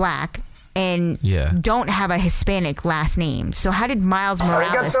black and Yeah. don't have a Hispanic last name. So how did Miles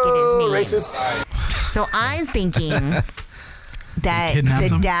Morales get his name? Racist. So I'm thinking that kidnapped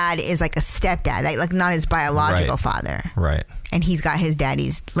the him? dad is like a stepdad, like not his biological Right. father. Right. And he's got his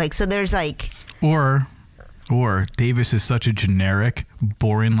daddy's like, so there's like, Or Davis is such a generic,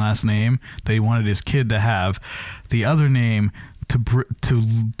 boring last name that he wanted his kid to have the other name to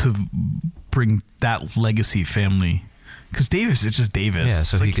bring that legacy family. Because Davis is just Davis. Yeah,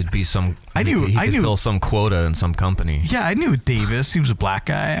 so It's he like- could be some. I knew- He I could knew- fill some quota in some company. Yeah, I knew Davis. He was a black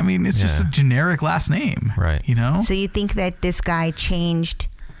guy. I mean, it's just a Yeah. generic last name. Right. You know? so you think that this guy changed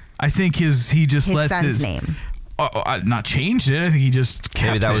I think he just his let son's name? not changed it. I think he just kept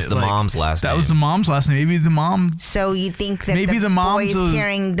Maybe that was it. the Like, mom's last That name. was the mom's last name. Maybe the mom. So you think that Maybe the mom's boy is a-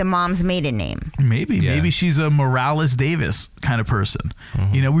 carrying the mom's maiden name? Maybe she's a Morales Davis kind of person.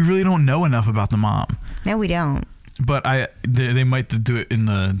 Mm-hmm. You know, we really don't know enough about the mom. No, we don't. But they might do it in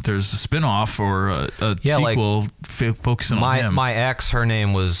there's a spinoff or a sequel focusing on him. My ex, her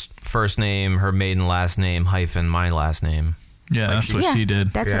name was first name, her maiden last name hyphen my last name. Yeah, that's what she did.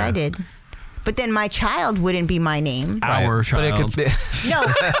 That's what I did. But then my child wouldn't be my name. Our child. But it could be no,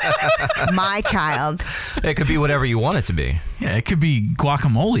 my child. It could be whatever you want it to be. Yeah, it could be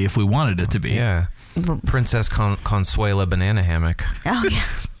guacamole if we wanted it to be. Yeah. Princess Consuela Banana Hammock. Oh, yeah.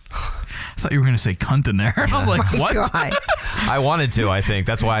 I thought you were going to say cunt in there. I'm like, what? God. I wanted to, I think.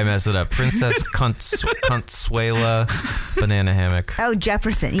 That's why I messed it up. Princess Consuela Banana Hammock. Oh,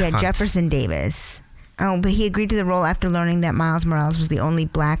 Jefferson. Yeah, Jefferson Davis. Oh, but he agreed to the role after learning that Miles Morales was the only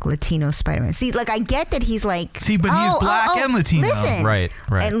black Latino Spider-Man. See, like, I get that he's like... See, but he's black and Latino. Listen. Right.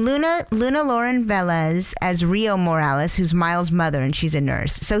 And Luna Lauren Velez as Rio Morales, who's Miles' mother, and she's a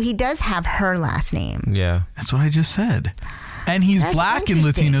nurse. So he does have her last name. Yeah. That's what I just said. And he's black and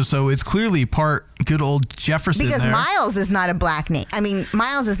Latino, so it's clearly part good old Jefferson because there. Miles is not a black name. I mean,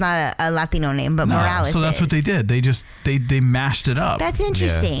 Miles is not a Latino name, but Morales so that's is. what they did. They mashed it up. That's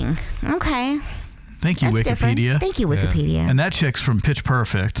interesting. Yeah. Okay. Thank you, That's Wikipedia. Different. Thank you, Wikipedia. Yeah. And that chick's from Pitch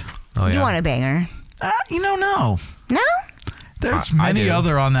Perfect. Oh, yeah. You want a banger? No. No? There's many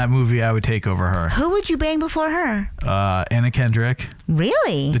other on that movie I would take over her. Who would you bang before her? Anna Kendrick.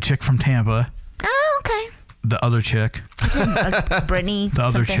 Really? The chick from Tampa. Oh, okay. The other chick. Brittany. The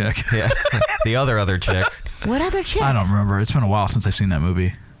other something. chick. Yeah. The other chick. What other chick? I don't remember. It's been a while since I've seen that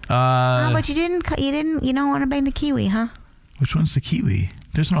movie. But you don't want to bang the Kiwi, huh? Which one's the Kiwi?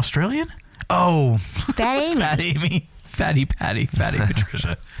 There's an Australian? Oh. Fat Amy. Fat Amy. Fatty Patty. Fatty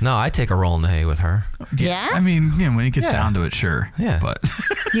Patricia. No, I'd take a roll in the hay with her. Yeah? I mean, when it gets down to it, sure. Yeah. But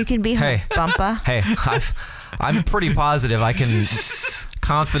you can be her bumper. Hey, I'm pretty positive I can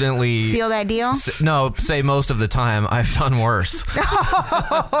confidently seal that deal. Say most of the time I've done worse.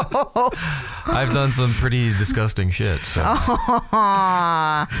 I've done some pretty disgusting shit. So.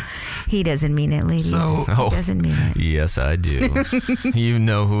 He doesn't mean it, ladies. He doesn't mean it. Yes, I do. You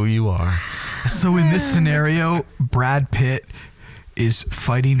know who you are. So in this scenario, Brad Pitt is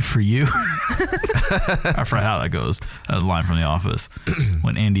fighting for you. I forgot how that goes. A line from The Office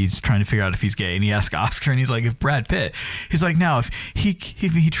when Andy's trying to figure out if he's gay, and he asks Oscar, and he's like, "If Brad Pitt," he's like, "Now if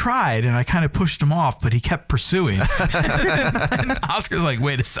he tried, and I kind of pushed him off, but he kept pursuing." And Oscar's like,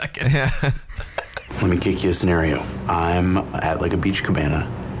 "Wait a second." Yeah. Let me kick you a scenario. I'm at like a beach cabana,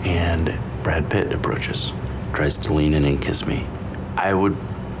 and Brad Pitt approaches, tries to lean in and kiss me. I would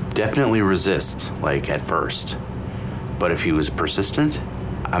definitely resist, like at first. But if he was persistent,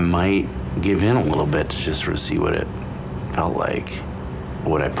 I might give in a little bit to just sort of see what it felt like.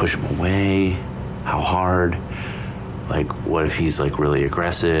 Would I push him away? How hard? Like, what if he's like really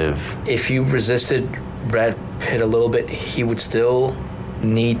aggressive? If you resisted Brad Pitt a little bit, he would still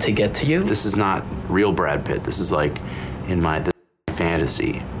need to get to you? This is not real Brad Pitt. This is like in my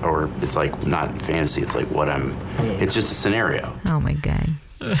fantasy. Or it's like not fantasy, it's like what I'm... It's just a scenario. Oh my God.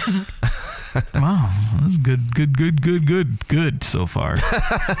 Wow, that's good so far.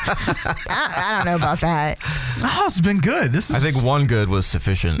 I don't know about that. Oh, it's been good. I think one good was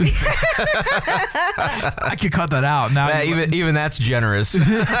sufficient. I could cut that out now. Even that's generous.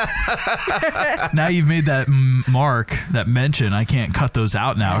 Now you've made that mark, that mention. I can't cut those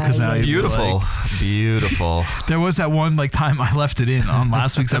out now because now beautiful. There was that one time I left it in on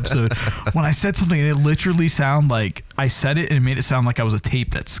last week's episode when I said something and it literally sounded like I said it and it made it sound like I was a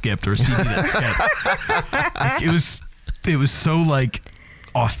tape that skipped or a CD that skipped. Like, it was so like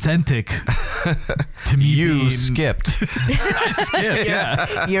authentic to me. You skipped. I skipped.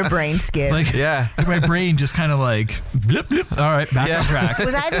 Yeah. Your brain skipped. Like, my brain just kind of like blip blip. All right, back on track.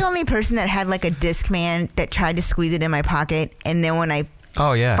 Was I the only person that had like a Discman that tried to squeeze it in my pocket, and then when I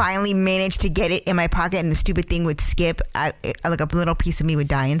finally managed to get it in my pocket and the stupid thing would skip, like a little piece of me would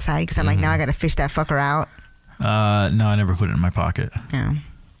die inside because I'm like, now I got to fish that fucker out. No, I never put it in my pocket. Yeah.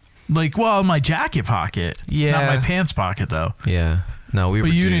 Like, in my jacket pocket. Yeah. Not my pants pocket, though. Yeah. No, we were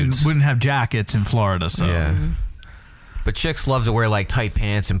But you dudes. wouldn't have jackets in Florida, so. Yeah. But chicks love to wear like tight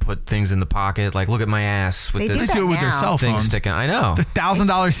pants and put things in the pocket. Like, look at my ass with They this do do it with their cell thing phones. sticking. I know. The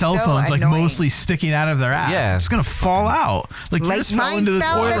 $1,000 cell so phones, like annoying. mostly sticking out of their ass. Yeah. It's going to fall out. Like, you just fell mine into the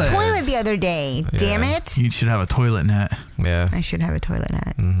fell in toilet. the toilet the other day. Yeah. Damn it. You should have a toilet net. Yeah. I should have a toilet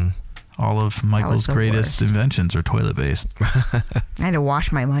net. Mm-hmm. All of Michael's the greatest worst. inventions are toilet-based. I had to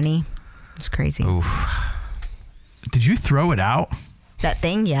wash my money. It's crazy. Oof. Did you throw it out? That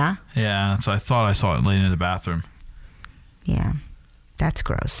thing, yeah. Yeah, so I thought I saw it laying in the bathroom. Yeah. That's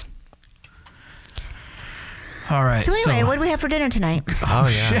gross. All right. So anyway, what do we have for dinner tonight? Oh,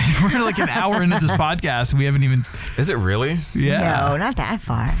 yeah. Shit, we're like an hour into this podcast. We haven't even... Is it really? Yeah. No, not that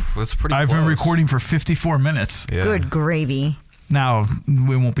far. It's pretty I've close. been recording for 54 minutes. Yeah. Good gravy. Now,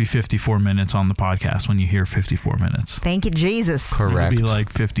 it won't be 54 minutes on the podcast when you hear 54 minutes. Thank you, Jesus. Correct. It'll be like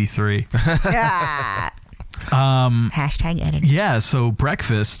 53. Hashtag editing. Yeah, so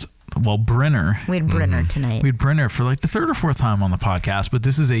breakfast... Well, Brenner. We had Brenner tonight. We had Brenner for like the third or fourth time on the podcast, but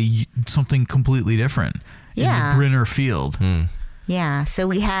this is something completely different. Yeah. In the Brenner field. Yeah, so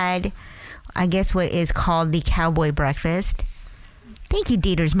we had, I guess, what is called the cowboy breakfast. Thank you,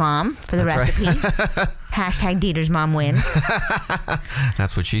 Dieter's mom, for the recipe. Hashtag Dieter's mom wins.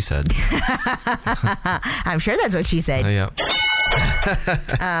 That's what she said. I'm sure that's what she said. Yeah.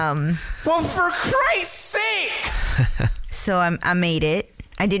 Well, for Christ's sake! So I made it.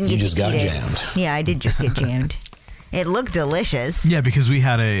 I didn't get to eat it. You just got jammed. Yeah, I did just get jammed. It looked delicious. Yeah, because we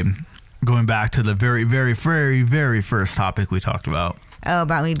had going back to the very, very, very, very first topic we talked about. Oh,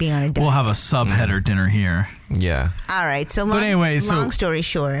 about me being on a diet. We'll have a subheader dinner here. Yeah. All right, so long story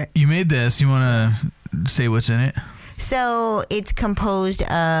short. You made this. You want to say what's in it? So it's composed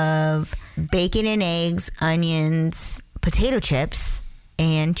of bacon and eggs, onions, potato chips,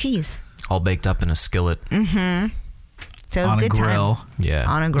 and cheese. All baked up in a skillet. Mm-hmm. So it was on a a good grill. time. Yeah.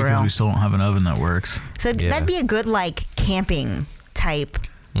 On a grill. Because we still don't have an oven that works. So that'd be a good, like, camping type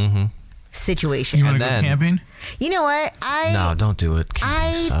situation. You want to go camping? You know what? No, don't do it.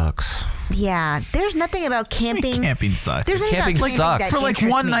 Camping sucks. Yeah, there's nothing about camping. Camping sucks. There's nothing Camping about camping sucks. that For like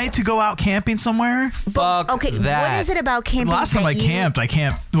interests one me. night to go out camping somewhere? Fuck Okay, that. what is it about camping? Last time I camped,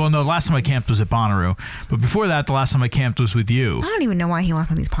 well, no, the last time I camped was at Bonnaroo. But before that, the last time I camped was with you. I don't even know why he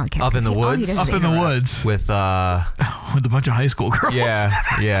wants on these podcasts. Up in the woods? Up in the woods. With a bunch of high school girls.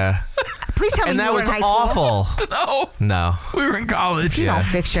 Yeah. Please tell me and you that were was in high school. awful. No. We were in college. You don't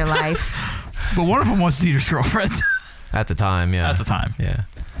fix your life. But one of them was Dieter's girlfriend. At the time, yeah. At the time. Yeah.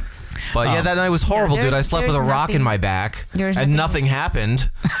 But yeah, that night was horrible, dude. I slept with a rock in my back, and nothing happened.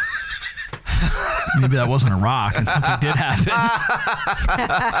 Maybe that wasn't a rock, and something did happen.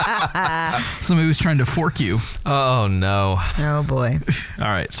 Somebody was trying to fork you. Oh, no. Oh, boy. All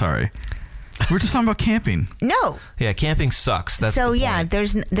right, sorry. We're just talking about camping. No. Yeah, camping sucks. That's so the yeah, point.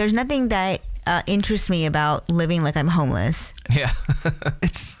 there's nothing that interests me about living like I'm homeless. Yeah.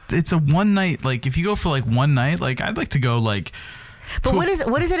 It's a one night, like if you go for like one night, like I'd like to go like. But what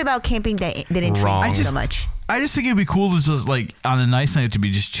is it about camping that intrigues you so much? I just think it'd be cool to just like on a nice night to be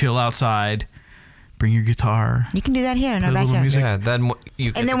just chill outside, bring your guitar. You can do that here in our backyard. Yeah, then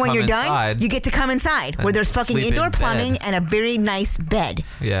you get and then to when come you're inside done, you get to come inside where and there's fucking sleep in indoor plumbing bed. and a very nice bed.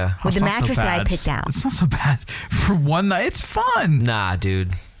 Yeah. With the It's not so mattress that I bad. picked out. It's not so bad for one night. It's fun. Nah,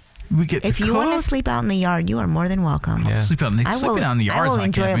 dude. We get If to you want to cook. sleep out in the yard, you are more than welcome. I'll sleep out in the, sleeping out in the yard. I will is not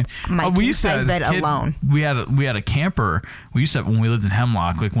enjoy camping. my we used to king-size as a bed kid, alone. We had a camper. We used to have, when we lived in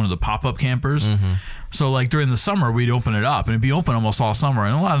Hemlock, like one of the pop-up campers. So like during the summer, we'd open it up, and it'd be open almost all summer.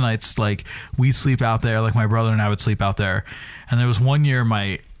 And a lot of nights, like we'd sleep out there. Like my brother and I would sleep out there. And there was one year,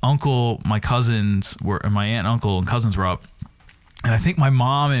 my uncle, my cousins were, my aunt, uncle, and cousins were up, and I think my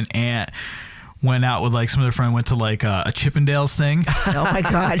mom and aunt went out with like some of their friends, went to like a Chippendales thing. Oh my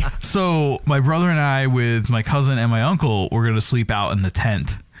God. So my brother and I with my cousin and my uncle were going to sleep out in the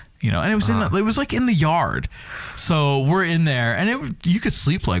tent, you know, and it was it was like in the yard. So we're in there and you could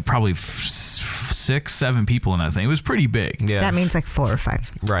sleep like probably 6, 7 people in that thing. It was pretty big. Yeah. That means like 4 or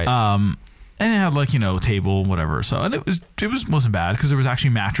 5. Right. And it had like, you know, table, whatever. So, and it wasn't bad because there was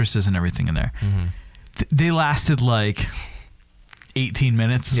actually mattresses and everything in there. They lasted like 18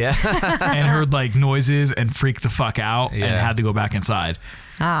 minutes. Yeah. And heard like noises and freaked the fuck out and had to go back inside.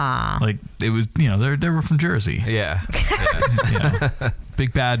 Ah. Like it was, you know, they were from Jersey. Yeah.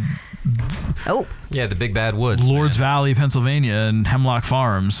 Big Bad. Oh. Yeah, the Big Bad Woods. Lords Valley, Pennsylvania, and Hemlock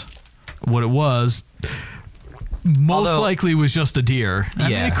Farms. What it was, most likely was just a deer. I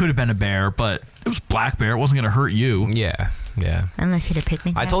mean, it could have been a bear, but it was black bear. It wasn't going to hurt you. Yeah. Unless you had a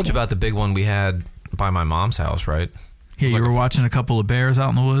picnic. I told you about the big one we had by my mom's house, right? Yeah, you were watching a couple of bears out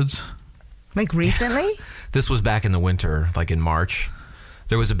in the woods. Like recently? This was back in the winter, like in March.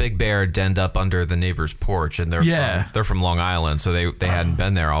 There was a big bear denned up under the neighbor's porch, and they're from Long Island, so they hadn't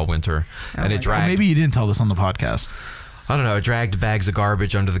been there all winter, and it dragged. Maybe you didn't tell this on the podcast. I don't know. It dragged bags of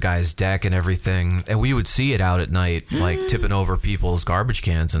garbage under the guy's deck and everything, and we would see it out at night, like tipping over people's garbage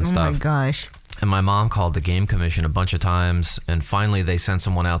cans and stuff. Oh my gosh! And my mom called the game commission a bunch of times, and finally they sent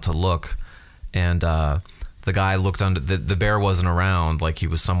someone out to look, and the guy looked under the bear wasn't around, like he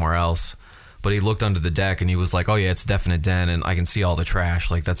was somewhere else. But he looked under the deck and he was like, "Oh yeah, it's a definite den, and I can see all the trash.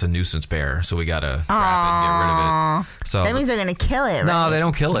 Like that's a nuisance bear, so we gotta trap it and get rid of it." So that means they're gonna kill it. No, right? they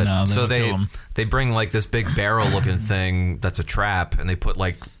don't kill it. No, they so don't kill 'em. they bring like this big barrel-looking thing that's a trap, and they put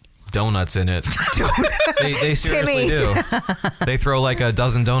like donuts in it. they seriously do. They throw like a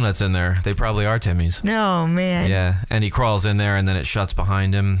dozen donuts in there. They probably are Timmy's. No, man. Yeah, and he crawls in there, and then it shuts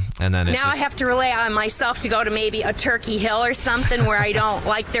behind him, and then Now I have to rely on myself to go to maybe a Turkey Hill or something where I don't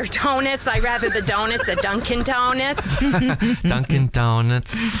like their donuts. I rather the donuts at Dunkin' Donuts. Dunkin'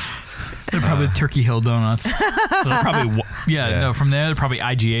 Donuts. They're probably Turkey Hill donuts. They're probably no. From there, they're probably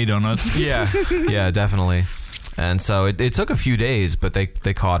IGA donuts. Yeah, definitely. And so it took a few days, but they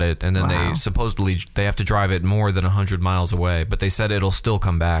caught it, and then they supposedly they have to drive it more than 100 miles away. But they said it'll still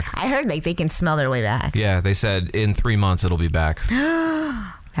come back. I heard like they can smell their way back. Yeah, they said in 3 months it'll be back.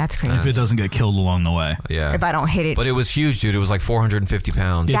 That's crazy. If it doesn't get killed along the way. Yeah. If I don't hit it. But it was huge, dude. It was like 450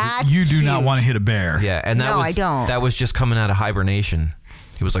 pounds. That's you do huge. not want to hit a bear. Yeah, and that No, was I don't. that was just coming out of hibernation.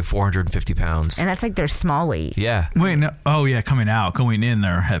 He was like 450 pounds. And that's like their small weight. Yeah. Wait, no. Oh, yeah, coming out. Going in,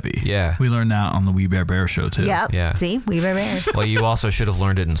 they're heavy. Yeah. We learned that on the We Bear Bear show, too. Yep. Yeah. See? We Bear Bears. Well, you also should have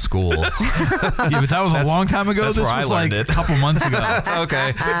learned it in school. Yeah, but that was a long time ago. That's This where I was like learned a couple months ago.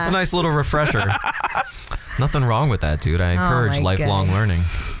 Okay. A nice little refresher. Nothing wrong with that, dude. I encourage my lifelong God. learning.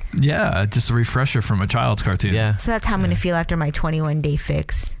 Yeah, just a refresher from a child's cartoon. Yeah. So that's how I'm going to feel after my 21-day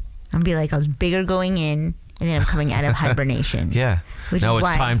fix. I'm going to be like, I was bigger going in, and then I'm coming out of hibernation. Yeah. Which now is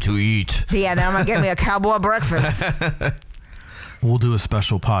it's why- time to eat. Yeah, then I'm going to get me a cowboy breakfast. We'll do a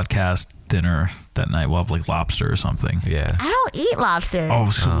special podcast dinner that night. We'll have like lobster or something. Yeah. I don't eat lobster. Oh,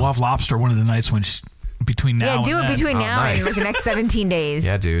 so we'll have lobster one of the nights when between now yeah, and do it then. between now nice. and like the next 17 days.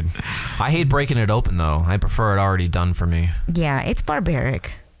 Yeah, dude. I hate breaking it open, though. I prefer it already done for me. Yeah, it's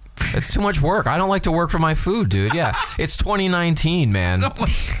barbaric. It's too much work. I don't like to work for my food, dude. Yeah. It's 2019, man.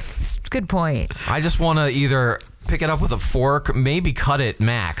 Good point. I just want to either pick it up with a fork, maybe cut it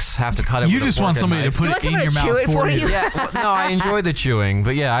max. Have to cut it You with just a fork want and somebody to knife. put You it in want your someone to mouth chew it for you? Yeah, well, no, I enjoy the chewing,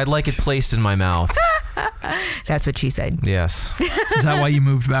 but yeah, I'd like it placed in my mouth. That's what she said. Yes. Is that why you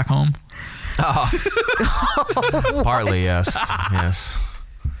moved back home? Partly, yes. Yes.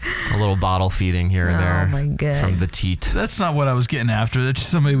 A little bottle feeding here and there. Oh, my God. From the teat. That's not what I was getting after. That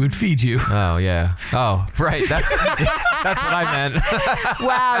just somebody would feed you. Oh, yeah. Oh, right. That's what I meant.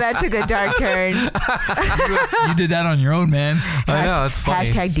 Wow, that took a dark turn. You did that on your own, man. I know, it's funny.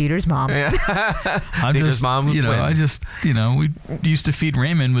 Hashtag Dieter's mom. Yeah. I'm Dieter's just, mom you know, wins. I just, you know, we used to feed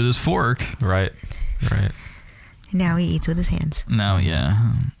Raymond with his fork. Right. Right. Now he eats with his hands. No, yeah.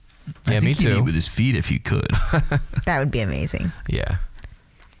 I Yeah, think me he'd too. eat with his feet if you could. That would be amazing. Yeah.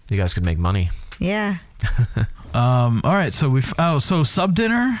 You guys could make money. Yeah. All right, so so sub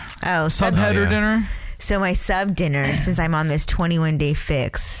dinner, Oh, subheader yeah. dinner. So my sub dinner, since I'm on this 21-day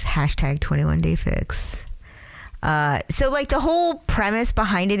fix, hashtag 21-day fix. So like the whole premise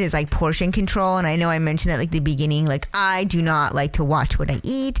behind it is like portion control, and I know I mentioned that like the beginning, like I do not like to watch what I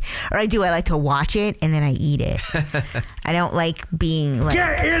eat, or I like to watch it and then I eat it. I don't like being like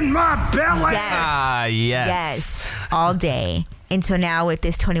Get in my belly! Yes. Ah, yes. Yes, all day. And so now with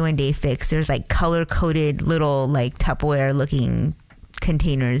this 21-day fix, there's like color-coded little like Tupperware-looking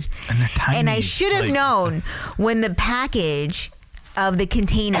containers. And they're tiny. And I should have known when the package of the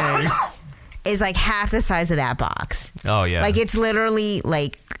containers is like half the size of that box. Oh, yeah. Like it's literally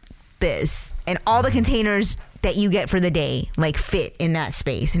like this. And all the containers that you get for the day like fit in that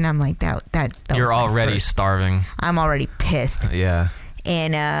space. And I'm like, that You're was my already first. starving. I'm already pissed. Yeah.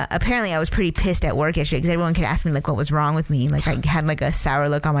 And apparently I was pretty pissed at work yesterday because everyone could ask me like what was wrong with me. Like I had like a sour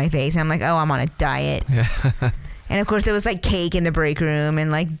look on my face. And I'm like, oh, I'm on a diet. Yeah. And of course there was like cake in the break room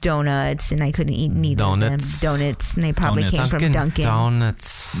and like donuts, and I couldn't eat neither of them. Donuts, and they probably came from Dunkin'.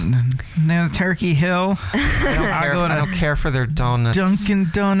 Donuts. No, Turkey Hill. I don't care for their donuts. Dunkin'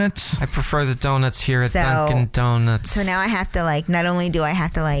 Donuts. I prefer the donuts here at So- Dunkin' Donuts. So now I have to like, not only do I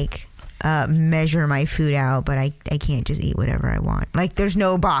have to like measure my food out, but I can't just eat whatever I want. Like there's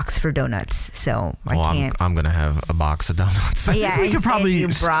no box for donuts, so I can't. I'm gonna have a box of donuts. Yeah, We and- could probably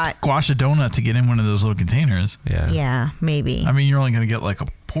and you brought. squash a donut to get in one of those little containers. Yeah. Yeah, maybe. I mean, you're only going to get like a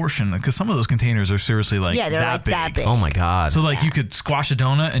portion because some of those containers are seriously like Yeah, they're that like big. that big. Oh my god. So like you could squash a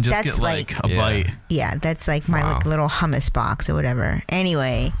donut and just That's get like like- a Yeah. bite. Yeah, that's like my Wow. like, little hummus box or whatever.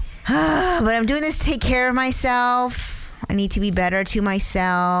 Anyway, but I'm doing this to take care of myself. I need to be better to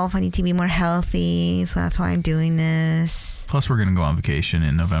myself. I need to be more healthy. So that's why I'm doing this. Plus, we're going to go on vacation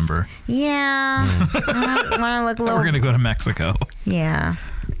in November. Yeah. I want to look a little. We're going to go to Mexico. Yeah.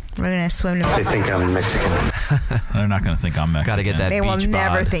 We're going to swim to They Mexico. think I'm Mexican. They're not going to think I'm Mexican. Gotta get that They will beach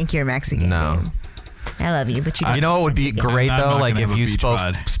never bod. think you're Mexican. No. Babe. I love you, but you. You know what would be great I'm though? not Like gonna if have a you beach spoke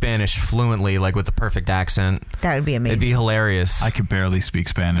bod. Spanish fluently, like with the perfect accent. That would be amazing. It'd be hilarious. I could barely speak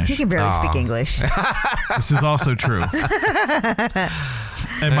Spanish. He can barely speak English. This is also true.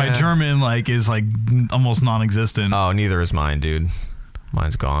 And my German is almost non-existent. Oh, neither is mine, dude.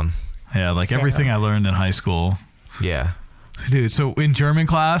 Mine's gone. Yeah, like everything I learned in high school. Yeah. Dude, so in German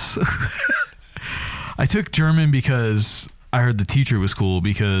class, I took German because I heard the teacher was cool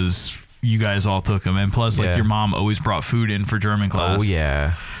because you guys all took them. And plus, Yeah. your mom always brought food in for German class. Oh,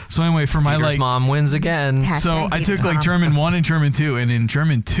 yeah. So anyway, for my Dieter's mom wins again. So I took German 1 and German 2. And in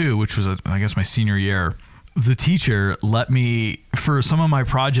German 2, which was, I guess, my senior year, the teacher let me, for some of my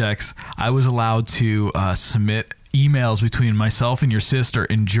projects, I was allowed to submit emails between myself and your sister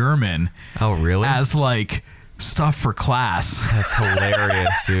in German. Oh, really? As stuff for class. That's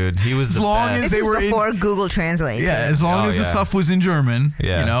hilarious, dude. He was the best. This is before Google Translate. Yeah, as long as the stuff was in German,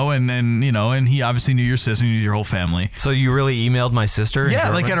 Yeah. and he obviously knew your sister, knew your whole family. So you really emailed my sister? in Yeah,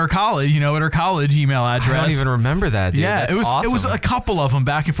 German? at her college, at her college email address. I don't even remember that, dude. Yeah, That's it was awesome. a couple of them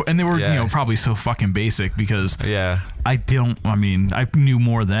back and forth, and they were Yeah. probably so fucking basic because Yeah. I knew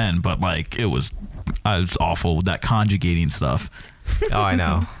more then, but I was awful with that conjugating stuff. Oh, I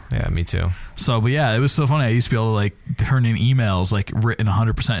know. Yeah, me too. So, but yeah, it was so funny. I used to be able to turn in emails written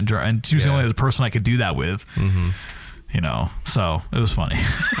 100% in German, and she was the only other person I could do that with. Mm-hmm. So it was funny.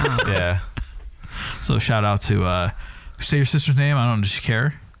 Yeah. So shout out to say your sister's name. I don't know. Does she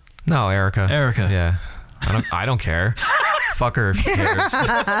care? No, Erica. Yeah. I don't care. Fuck her if she cares.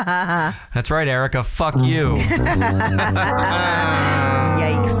 That's right, Erica. Fuck you.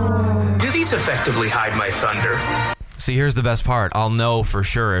 Yikes. Do these effectively hide my thunder? See, here's the best part. I'll know for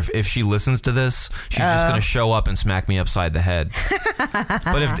sure if she listens to this, she's just going to show up and smack me upside the head.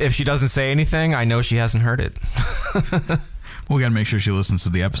 But if she doesn't say anything, I know she hasn't heard it. We got to make sure she listens to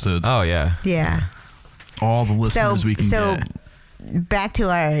the episodes. Oh, yeah. Yeah. All the listeners we can get. Back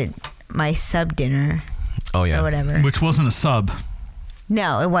to my sub dinner. Oh, yeah. Or whatever. Which wasn't a sub.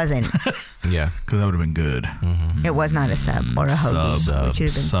 No, it wasn't. Yeah. Because that would have been good. Mm-hmm. It was not a sub or a hoagie, which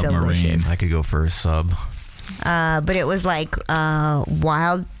would have been delicious. I could go for a sub. But it was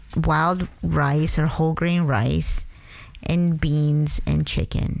wild rice or whole grain rice and beans and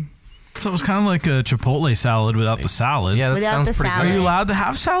chicken. So it was kind of like a Chipotle salad without the salad. Yeah, that Without sounds the pretty salad. Are you allowed to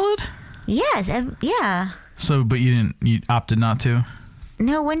have salad? Yes, yeah. So, but you opted not to?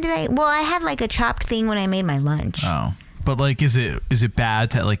 No, when did I? Well, I had a chopped thing when I made my lunch. Oh. But is it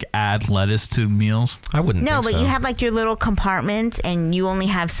bad to add lettuce to meals? I wouldn't No, think but so. you have your little compartments and you only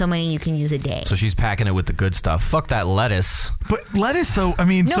have so many you can use a day. So she's packing it with the good stuff. Fuck that lettuce. But lettuce, No,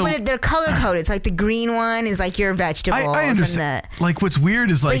 but they're color coded. It's the green one is your vegetables. I understand. What's weird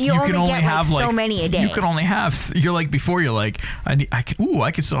is But you can only only get, have so many a day. You can only have. You're before. You're I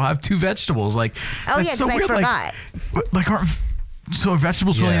can still have 2 vegetables. Oh that's yeah, so because I weird. forgot. So are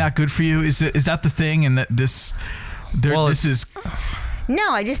vegetables really not good for you? Is that the thing? And that this is.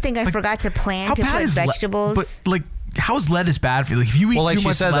 No, I just think I forgot to plan to put vegetables. But how is lettuce bad for you? If you eat Well, like too she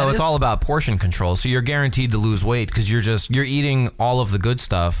much said, lettuce, though, it's all about portion control. So you're guaranteed to lose weight because you're eating all of the good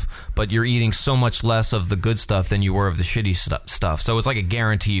stuff, but you're eating so much less of the good stuff than you were of the shitty stuff. So it's like a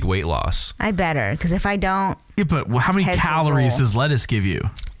guaranteed weight loss. I better, because if I don't. Yeah, but how many heads will calories roll. does lettuce give you?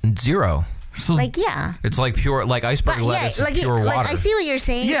 0. So yeah. It's pure, iceberg lettuce is pure water. I see what you're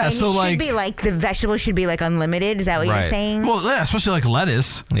saying. Yeah, and so it should be the vegetables should be unlimited. Is that what you're saying? Well, yeah, especially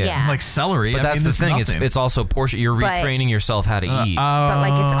lettuce. Yeah. Like celery. But that's the thing. Nothing. It's also portion. You're But- retraining yourself how to eat.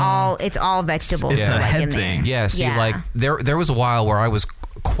 But it's all vegetables. It's a head in there. thing. Yeah. See, there was a while where I was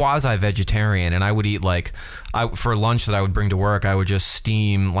quasi-vegetarian, and I would eat for lunch that I would bring to work. I would just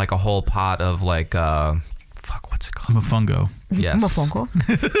steam a whole pot of what's it called? Mofongo. Yes. Mofongo.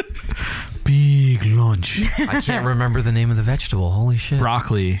 Big lunch. I can't remember the name of the vegetable. Holy shit.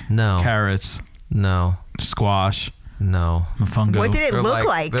 Broccoli. No. Carrots. No. Squash. No. Mofongo. What did it look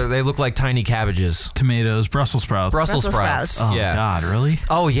like? They look like tiny cabbages. Tomatoes. Brussels sprouts. Brussels sprouts. Oh, yeah. God, really?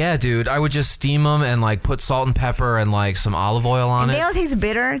 Oh, yeah, dude. I would just steam them and put salt and pepper and some olive oil on And it. they all taste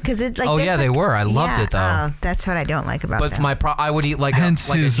bitter because it's Oh, there's, yeah, they were. I loved it, though. Oh, that's what I don't like about But them. I would eat Hence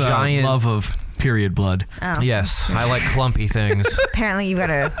a his giant love of period blood. Oh. Yes, I like clumpy things. Apparently, you've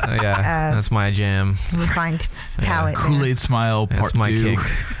got a Yeah, that's my jam. refined palate. there. Kool-Aid smile part That's my 2.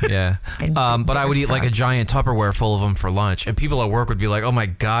 kick. Yeah. And But I would eat a butterscotch. giant Tupperware full of them for lunch. And people at work would be like, oh my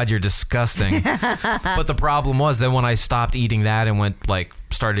God, you're disgusting. But the problem was then when I stopped eating that and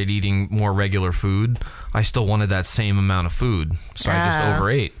started eating more regular food, I still wanted that same amount of food. So I just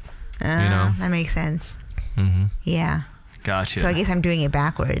overate. That makes sense. Mm-hmm. Yeah. Gotcha. So I guess I'm doing it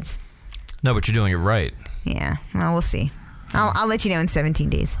backwards. No, but you're doing it right. Yeah. Well, we'll see. I'll let you know in 17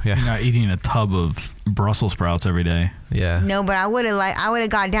 days. Yeah. You're not eating a tub of Brussels sprouts every day. Yeah. No, but I would have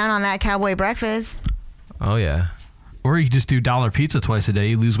got down on that cowboy breakfast. Oh yeah. Or you just do $1 pizza twice a day.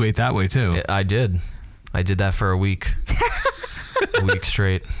 You lose weight that way too. I did that for a week. A week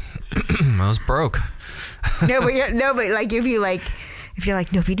straight. I was broke. But if you're like,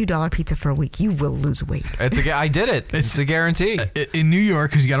 no, if you do $1 pizza for a week, you will lose weight. I did it. It's a guarantee. In New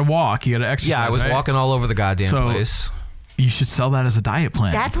York, because you got to walk, you got to exercise. Yeah, I was walking all over the goddamn place. You should sell that as a diet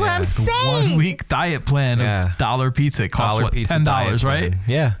plan. That's what I'm saying. 1 week diet plan of $1 pizza. It costs what, $10, right?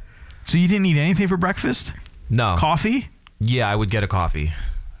 Yeah. So you didn't eat anything for breakfast? No. Coffee? Yeah, I would get a coffee.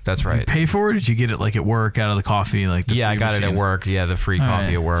 That's right. You pay for it? Or did you get it like at work out of the coffee? I got it at work. Yeah, the free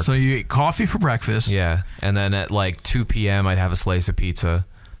coffee at work. So you ate coffee for breakfast. Yeah. And then at like 2 p.m. I'd have a slice of pizza.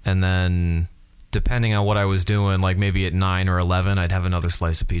 And then depending on what I was doing, like maybe at 9 or 11, I'd have another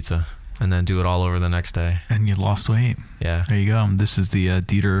slice of pizza. And then do it all over the next day. And you lost weight. Yeah. There you go. This is the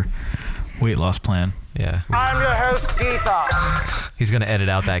Dieter weight loss plan. Yeah. I'm your host, Dieter. He's going to edit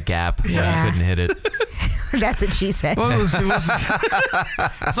out that gap. Yeah. I couldn't hit it. That's what she said. Well, it's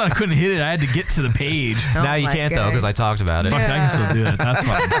not I couldn't hit it. I had to get to the page. Now you can't, though, because I talked about it. Fuck, I can still do it. That's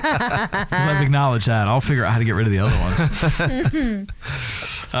fine. 'Cause I've acknowledged that. I'll figure out how to get rid of the other one.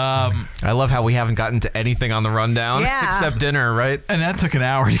 I love how we haven't gotten to anything on the rundown except dinner, right? And that took an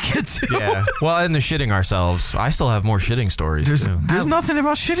hour to get to. Yeah. Well, and the shitting ourselves. I still have more shitting stories. There's nothing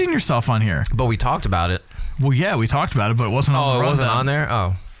about shitting yourself on here. But we talked about it. Well, yeah, we talked about it, but it wasn't on the rundown. Oh, it wasn't on there?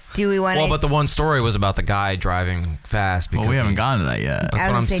 Oh. Do we want to? Well, but the one story was about the guy driving fast. Because we haven't gotten to that yet. That's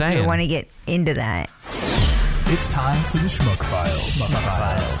what I'm saying. Do we want to get into that? It's time for the Schmuck File.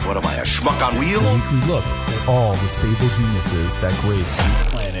 What am I, a schmuck on wheels? A weekly look at all the stable geniuses that grace this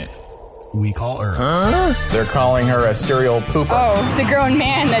planet we call Earth. Huh? They're calling her a serial pooper. Oh, the grown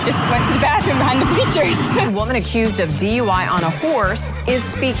man that just went to the bathroom behind the bleachers. A woman accused of DUI on a horse is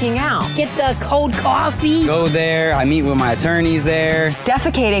speaking out. Get the cold coffee. Go there. I meet with my attorneys there.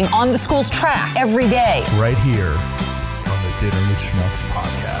 Defecating on the school's track every day. Right here on the Dinner with Schmucks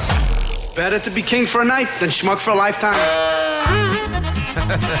podcast. Better to be king for a night than schmuck for a lifetime.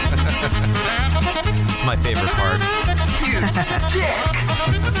 It's my favorite part. You dick.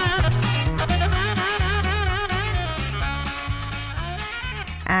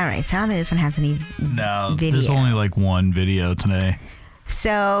 All right, so I don't think this one has any video. There's only like one video today.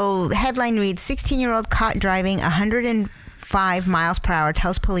 So the headline reads, 16-year-old caught driving 105 miles per hour,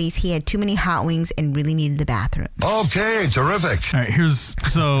 tells police he had too many hot wings and really needed the bathroom. Okay, terrific. All right,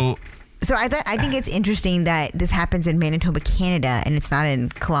 So I think it's interesting that this happens in Manitoba, Canada, and it's not in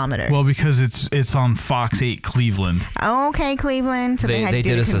kilometers. Well, because it's on Fox 8 Cleveland. Oh, okay, Cleveland. So they had to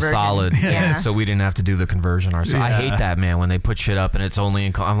do did the us conversion. a solid, so we didn't have to do the conversion ourselves. Yeah. I hate that, man, when they put shit up and it's only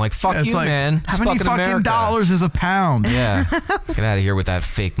in. I'm like, fuck you, like, man. How many fucking America. dollars is a pound? Yeah, get out of here with that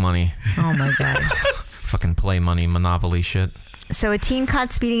fake money. Oh my god. Fucking play money, monopoly shit. So a teen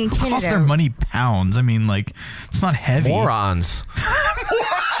caught speeding in Who Canada. costs their money pounds? I mean, like, it's not heavy. Morons.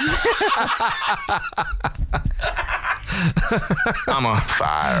 I'm on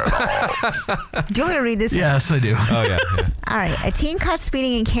fire. Do you want me to read this? Yes, I do. Oh, yeah. All right. A teen caught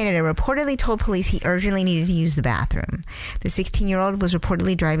speeding in Canada reportedly told police he urgently needed to use the bathroom. The 16-year-old was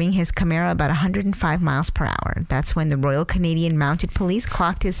reportedly driving his Camaro about 105 miles per hour. That's when the Royal Canadian Mounted Police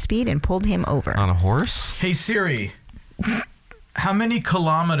clocked his speed and pulled him over. On a horse? Hey, Siri. How many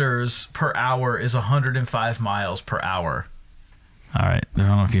kilometers per hour is 105 miles per hour? All right. I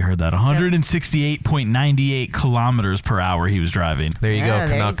don't know if you heard that. 168.98 kilometers per hour he was driving. There you go, There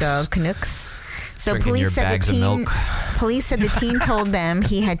you Canucks. go, Canucks. So Drinking police your said bags of milk. Police said the teen told them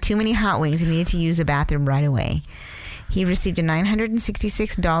he had too many hot wings and needed to use the bathroom right away. He received a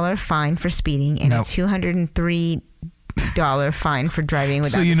 $966 fine for speeding and a $203 fine for driving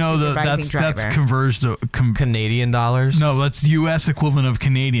without So you the know supervising that's driver. converged to Canadian dollars? No, that's U.S. equivalent of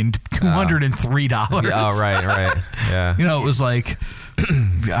Canadian $203. Oh, right. Yeah. You know, it was like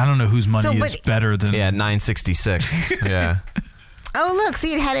I don't know whose money is better than $966. Yeah. Oh, look,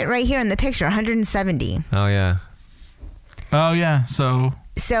 see, it had it right here in the picture, 170. Oh yeah. Oh yeah. So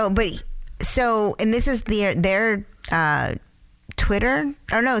and this is their Twitter.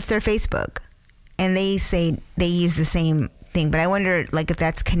 Oh no, it's their Facebook. And they say they use the same thing, but I wonder, like, if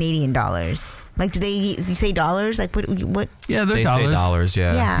that's Canadian dollars. Like, do you say dollars? Like, what? Yeah, they're they dollars. say dollars.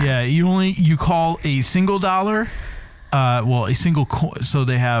 Yeah. Yeah. You call a single dollar. A single coin. So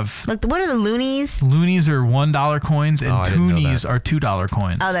they have. Like, what are the loonies? Loonies are $1 coins, and I didn't know toonies that. are $2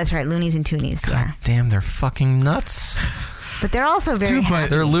 coins. Oh, that's right, loonies and toonies. Yeah. Damn, they're fucking nuts. But they're also very happy.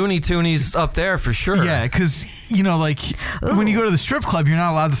 They're Looney Toonies up there for sure. Yeah, because, when you go to the strip club, you're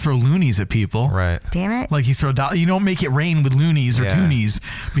not allowed to throw loonies at people. Right. Damn it. Like, you don't make it rain with loonies or toonies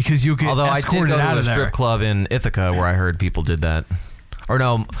because you'll get escorted out of there. Although I did go to a strip club in Ithaca where I heard people did that. Or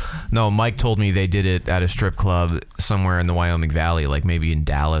no, Mike told me they did it at a strip club somewhere in the Wyoming Valley, like maybe in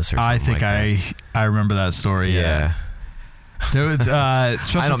Dallas or something. I think I remember that story. Yeah. There was,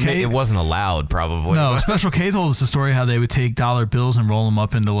 Special K. It wasn't allowed, probably. No, Special K told us a story how they would take dollar bills and roll them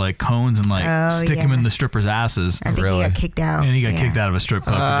up into like cones and stick them in the strippers' asses. I think he got kicked out. And he got kicked out of a strip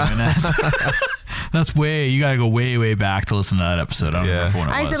club for doing that. That's you gotta go way back to listen to that episode. I don't remember when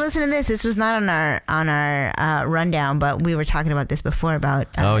it was. So listen to this. This was not on our rundown, but we were talking about this before about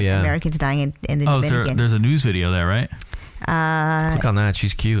Americans dying in the Dominican. There's a news video there, right? Click on that.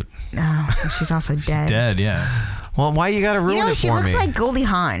 She's cute. No, she's also dead. She's dead, yeah. Well, why you gotta ruin it for me? She looks like Goldie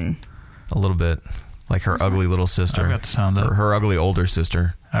Hawn. A little bit. Like her ugly little sister. I got the sound up. Her ugly older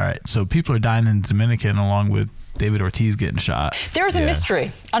sister. All right, so people are dying in the Dominican along with David Ortiz getting shot. There's a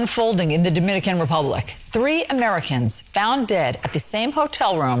mystery unfolding in the Dominican Republic. 3 Americans found dead at the same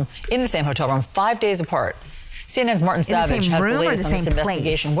hotel room, 5 days apart. CNN's Martin Savage has the latest on this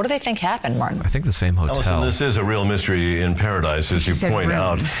investigation. What do they think happened, Martin? I think the same hotel. Allison, this is a real mystery in paradise, as you point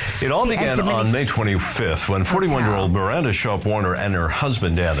out. It all began on May 25th when 41-year-old Miranda Sharp Warner and her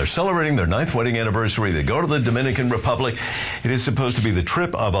husband, Dan, they're celebrating their 9th wedding anniversary. They go to the Dominican Republic. It is supposed to be the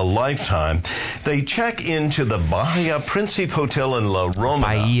trip of a lifetime. They check into the Bahia Principe Hotel in La Romana.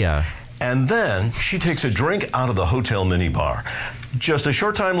 Bahia. And then she takes a drink out of the hotel minibar. Just a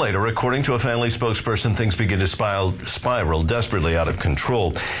short time later, according to a family spokesperson, things begin to spiral desperately out of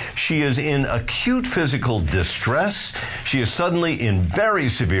control. She is in acute physical distress. She is suddenly in very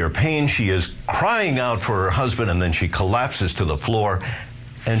severe pain. She is crying out for her husband, and then she collapses to the floor,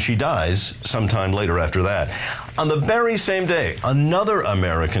 and she dies sometime later after that. On the very same day, another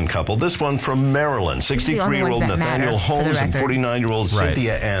American couple, this one from Maryland, 63-year-old Nathaniel Holmes and 49-year-old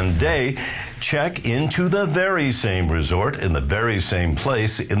Cynthia Ann Day, check into the very same resort in the very same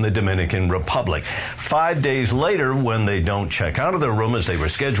place in the Dominican Republic. 5 days later, when they don't check out of their room as they were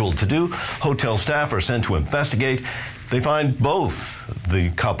scheduled to do, hotel staff are sent to investigate. They find both the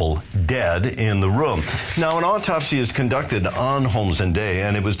couple dead in the room. Now, an autopsy is conducted on Holmes and Day,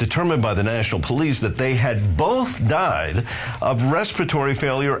 and it was determined by the National Police that they had both died of respiratory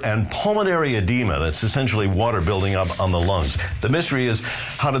failure and pulmonary edema. That's essentially water building up on the lungs. The mystery is,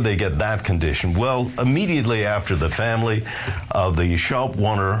 how did they get that condition? Well, immediately after the family of the Sharp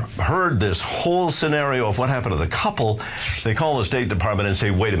Warner heard this whole scenario of what happened to the couple, they call the State Department and say,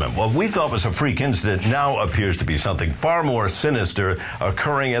 wait a minute, what we thought was a freak incident now appears to be something far more sinister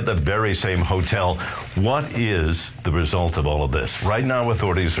occurring at the very same hotel. What is the result of all of this? Right now,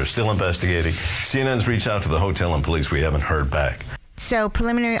 authorities are still investigating. CNN's reached out to the hotel and police. We haven't heard back. So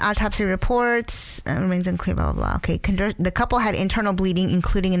preliminary autopsy reports remains unclear, blah, blah, blah. Okay, the couple had internal bleeding,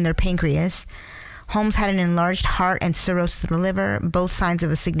 including in their pancreas. Holmes had an enlarged heart and cirrhosis of the liver, both signs of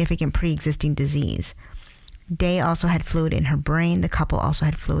a significant pre-existing disease. Day also had fluid in her brain. The couple also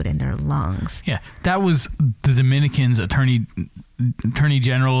had fluid in their lungs. Yeah, that was the Dominican's attorney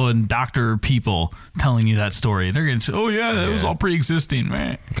general and doctor people telling you that story. They're going to say, "Oh yeah, that was all pre-existing,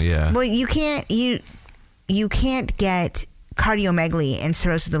 man." Yeah. Well, you can't get cardiomegaly and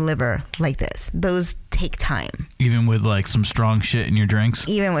cirrhosis of the liver like this. Those take time. Even with like some strong shit in your drinks.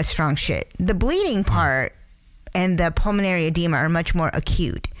 Even with strong shit, the bleeding part and the pulmonary edema are much more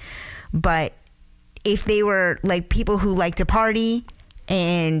acute, but if they were like people who like to party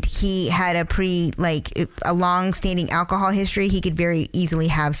and he had a long-standing alcohol history, he could very easily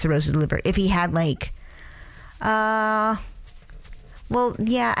have cirrhosis of the liver. If he had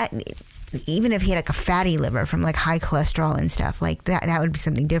even if he had like a fatty liver from like high cholesterol and stuff like that, that would be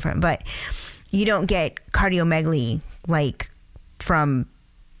something different. But you don't get cardiomegaly like from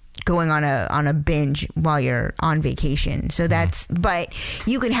going on a binge while you're on vacation. So but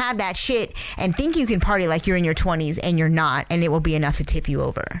you can have that shit and think you can party like you're in your 20s and you're not, and it will be enough to tip you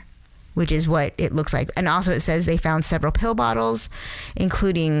over, which is what it looks like. And also it says they found several pill bottles,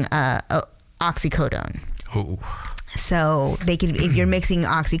 including oxycodone. Ooh. So they could, if you're mixing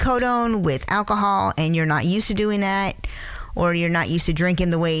oxycodone with alcohol and you're not used to doing that, or you're not used to drinking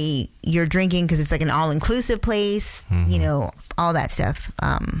the way you're drinking because it's like an all-inclusive place, you know, all that stuff.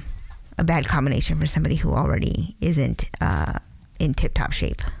 A bad combination for somebody who already isn't in tip-top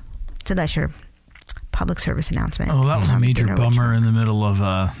shape. So that's your public service announcement. Oh, that was a major bummer in the middle of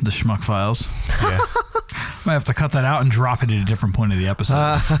the Schmuck Files. Yeah. Might have to cut that out and drop it at a different point of the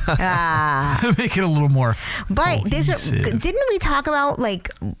episode. Make it a little more. But didn't we talk about like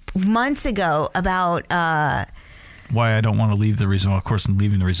months ago about why I don't want to leave the resort. Of course,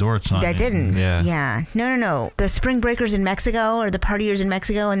 leaving the resort's not. That didn't. Yeah. No. The spring breakers in Mexico, or the partiers in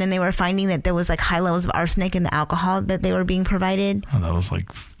Mexico, and then they were finding that there was like high levels of arsenic in the alcohol that they were being provided. Oh, that was like.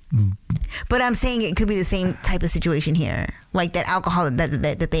 But I'm saying it could be the same type of situation here. Like that alcohol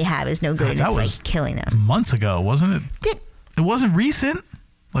that they have is no good, God, and that it's was like killing them. Months ago, wasn't it? It wasn't recent.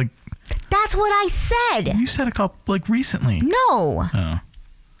 Like. That's what I said. You said a couple like recently. No. Oh.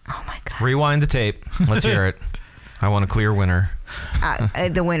 Oh my God. Rewind the tape. Let's hear it. I want a clear winner.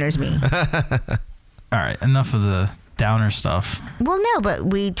 The winner's me. All right, enough of the downer stuff. Well, no, but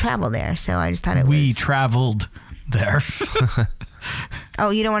we traveled there, so I just thought it was. We traveled there.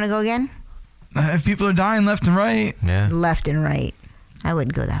 Oh, you don't want to go again? If people are dying left and right. Yeah. Left and right. I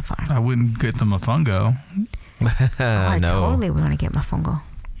wouldn't go that far. I wouldn't get them a fungo. I No. totally would want to get my fungal.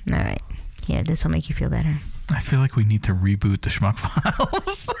 All right. Here, this will make you feel better. I feel like we need to reboot the Schmuck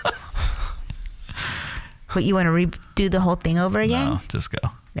Files. But you want to redo the whole thing over again? No, just go.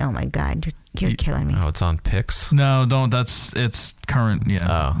 Oh my God, you're killing me. Oh, it's on Pix? No, don't. It's current.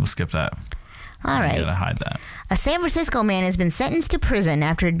 Yeah, we'll skip that. All right. You gotta hide that. A San Francisco man has been sentenced to prison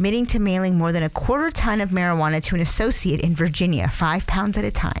after admitting to mailing more than a quarter ton of marijuana to an associate in Virginia, 5 pounds at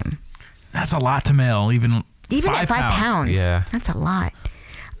a time. That's a lot to mail, even at 5 pounds. Yeah. That's a lot.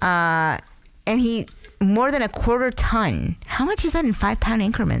 And he, more than a quarter ton. How much is that in 5 pound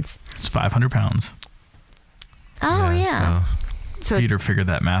increments? It's 500 pounds. Oh, yeah. So Peter figured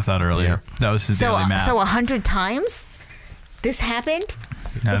that math out earlier. Yeah. That was his daily math. So 100 times this happened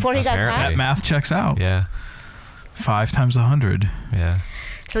before he got caught? That math checks out. Yeah. 5 times 100. Yeah.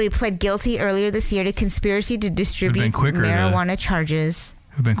 So he pled guilty earlier this year to conspiracy to distribute marijuana charges.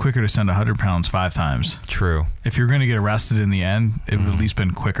 It would have been quicker to send 100 pounds 5 times. True. If you're going to get arrested in the end, it would have at least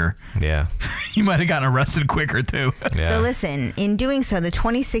been quicker. Yeah. You might have gotten arrested quicker, too. Yeah. So listen, in doing so, the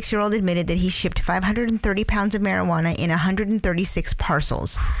 26-year-old admitted that he shipped 530 pounds of marijuana in 136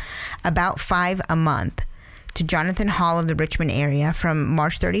 parcels, about 5 a month, to Jonathan Hall of the Richmond area from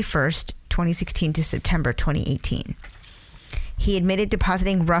March 31st, 2016 to September 2018. He admitted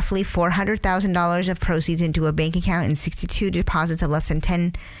depositing roughly $400,000 of proceeds into a bank account and 62 deposits of less than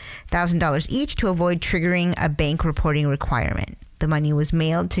 $10,000 each to avoid triggering a bank reporting requirement. The money was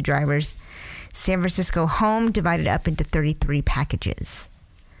mailed to driver's San Francisco home, divided up into 33 packages.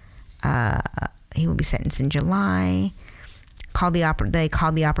 He will be sentenced in July. They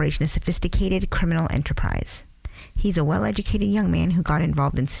called the operation a sophisticated criminal enterprise. He's a well-educated young man who got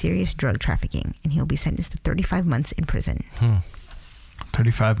involved in serious drug trafficking, and he'll be sentenced to 35 months in prison.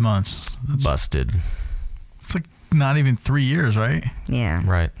 35 months. Busted. It's like not even 3 years, right? Yeah.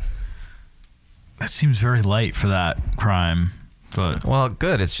 Right. That seems very light for that crime. But well,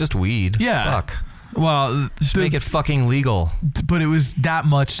 good. It's just weed. Yeah. Fuck. Well, just make it fucking legal. But it was that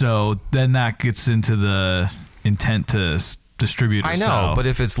much, though. Then that gets into the intent to distribute. I know, but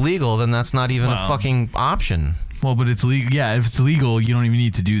if it's legal, then that's not even a fucking option. Well, but it's legal. Yeah, if it's legal, you don't even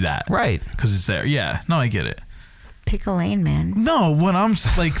need to do that. Right. Because it's there. Yeah. No, I get it. Pick a lane, man. No, when I'm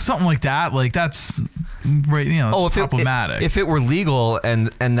like something like that, like that's right. You know, it's problematic. If it were legal and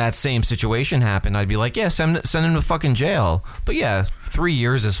that same situation happened, I'd be like, yeah, send him to fucking jail. But yeah, 3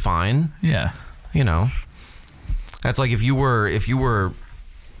 years is fine. Yeah. You know, that's like if you were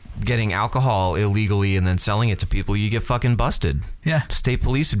getting alcohol illegally and then selling it to people, you get fucking busted. Yeah. State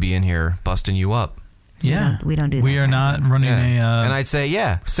police would be in here busting you up. Yeah. We don't do that. We are not running and I'd say,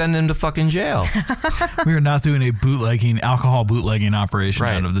 yeah, send him to fucking jail. We are not doing a alcohol bootlegging operation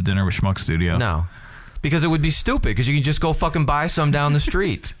out of the Dinner with Schmuck studio. No. Because it would be stupid, because you can just go fucking buy some down the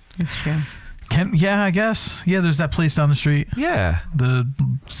street. That's true. Yeah, I guess. Yeah, there's that place down the street. Yeah. The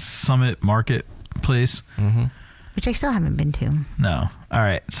Summit Market place. Mm-hmm. Which I still haven't been to. No. All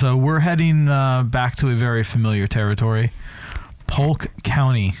right. So we're heading back to a very familiar territory. Polk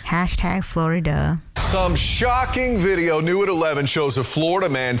County. # Florida. Some shocking video new at 11 shows a Florida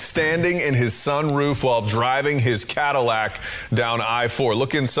man standing in his sunroof while driving his Cadillac down I-4.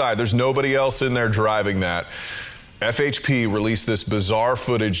 Look inside. There's nobody else in there driving that. FHP released this bizarre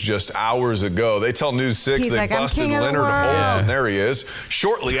footage just hours ago. They tell News 6 they busted Leonard Olson. There he is.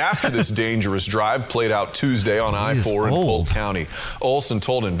 Shortly after this dangerous drive played out Tuesday on I-4 in Polk County. Olson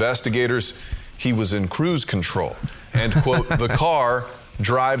told investigators he was in cruise control and, quote, the car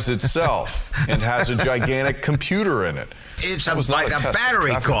drives itself and has a gigantic computer in it. It's like a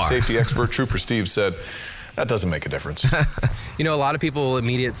battery car. Safety expert Trooper Steve said that doesn't make a difference. You know, a lot of people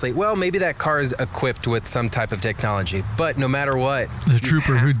immediately say, well, maybe that car is equipped with some type of technology. But no matter what, the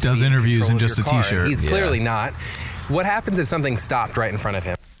trooper who does interviews in just a t-shirt. He's clearly not. What happens if something stopped right in front of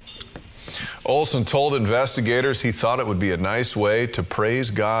him? Olsen told investigators he thought it would be a nice way to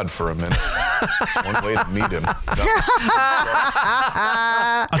praise God for a minute. It's one way to meet him.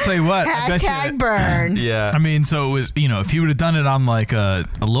 I'll tell you what. Hashtag burn. Yeah. I mean, so it was, if he would have done it on like a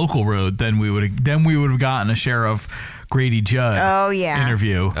local road, then we would have gotten a Sheriff Grady Judd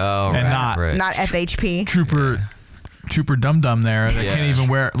interview. Oh, and right. Not FHP. Trooper Dum Dum there that can't even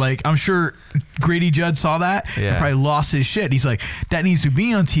wear, like, I'm sure Grady Judd saw that and probably lost his shit. He's like, that needs to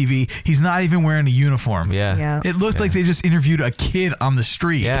be on TV. He's not even wearing a uniform. Yeah. It looked like they just interviewed a kid on the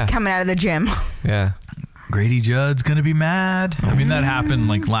street. Coming out of the gym. Yeah. Grady Judd's gonna be mad. I mean, that happened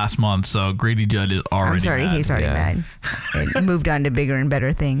like last month, so Grady Judd is already mad. He's already mad. It moved on to bigger and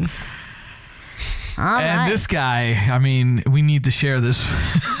better things. This guy, I mean, we need to share this.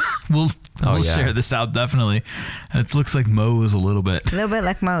 We'll share this out, definitely. It looks like Moe's a little bit. A little bit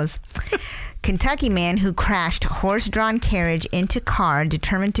like Moe's. Kentucky man who crashed horse-drawn carriage into car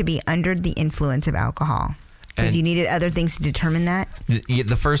determined to be under the influence of alcohol. Because you needed other things to determine that?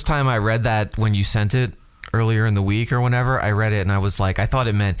 The first time I read that when you sent it earlier in the week or whenever, I read it and I was like, I thought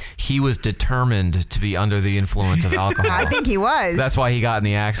it meant he was determined to be under the influence of alcohol. I think he was. That's why he got in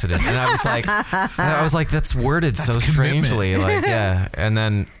the accident. And I was like, that's worded so strangely. Like, yeah. And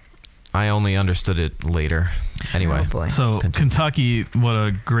then I only understood it later. Anyway. Oh boy. So Kentucky, what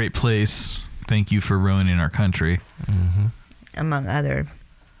a great place. Thank you for ruining our country. Mm-hmm. Among other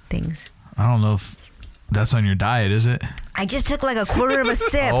things. I don't know if that's on your diet, is it? I just took like a quarter of a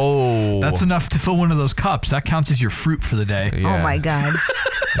sip. That's enough to fill one of those cups. That counts as your fruit for the day. Yeah. Oh my God.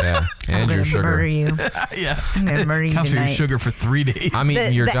 Yeah, and your sugar. Murder you. I'm gonna murder you Counts tonight. for your sugar for 3 days. I'm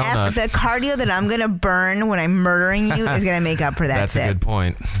eating your donut. The cardio that I'm gonna burn when I'm murdering you is gonna make up for that. That's sip. a good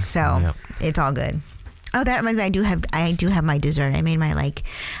point. So it's all good. Oh, that reminds me, I do have my dessert. I made I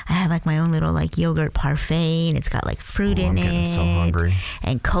have my own little yogurt parfait, and it's got fruit in it. I'm getting so hungry.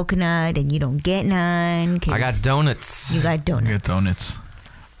 And coconut, and you don't get none. I got donuts. You got donuts. You got donuts.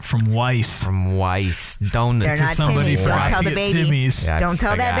 From Weiss. Donuts. They're not Timmy's. Don't tell the baby. Timmy's. Yeah, don't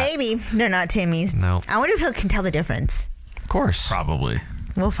tell that baby. They're not Timmy's. No. I wonder if he can tell the difference. Of course. Probably.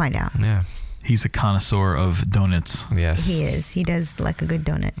 We'll find out. Yeah. He's a connoisseur of donuts. Yes. He is. He does like a good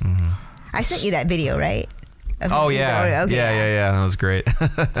donut. Mm-hmm. I sent you that video, right? Oh, yeah. Okay. Yeah. That was great.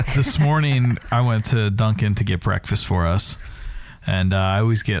 This morning, I went to Dunkin' to get breakfast for us. And I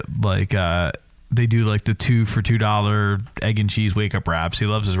always get they do the 2 for $2 egg and cheese wake up wraps. He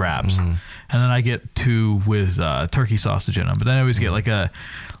loves his wraps. Mm-hmm. And then I get 2 with turkey sausage in them. But then I always get a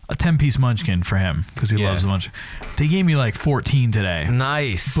 10-piece munchkin for him because he loves the munchkin. They gave me 14 today.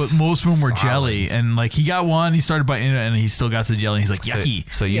 Nice. But most of them were jelly. And he got one, he started biting it, and he still got the jelly. He's like,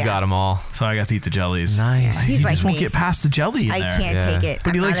 yucky. So you got them all. So I got to eat the jellies. Nice. He just won't get past the jelly in there. I can't take it.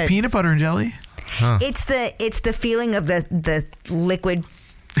 But he likes peanut butter and jelly. Huh. It's the feeling of the liquid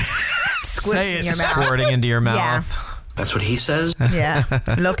squish in your mouth. Squirting into your mouth. Yeah. That's what he says? Yeah.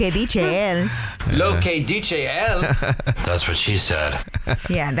 Lo que dice él. Lo que dice él. That's what she said.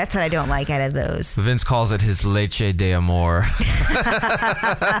 Yeah, that's what I don't like out of those. Vince calls it his leche de amor.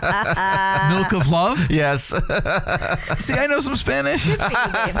 Milk of love? Yes. See, I know some Spanish.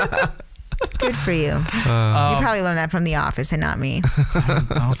 Good for you. You probably learned that from The Office and not me. I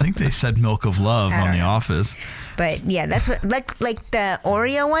don't think they said milk of love on The Office. But yeah, that's what like the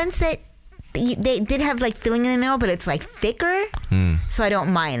Oreo ones that they did have filling in the middle, but it's thicker, so I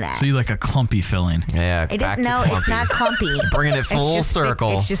don't mind that. So you like a clumpy filling? Yeah. It is, no, it's not clumpy. Bringing it full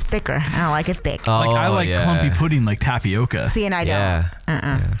circle. It's just thicker. I don't like it thick. I like clumpy pudding like tapioca. See, and I don't.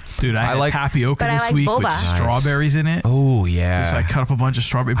 Yeah. Dude, I like tapioca this week with strawberries in it. Oh yeah. Just cut up a bunch of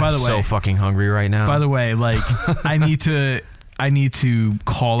strawberries. By the way, so fucking hungry right now. By the way, I need to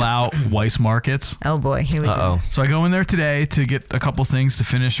call out Weiss Markets. Oh boy, here we go. So I go in there today to get a couple things to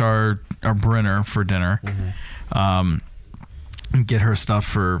finish our Brenner for dinner. Mm-hmm. And get her stuff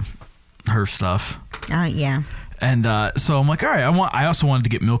for her stuff. Oh yeah. And so I'm like, all right, I also wanted to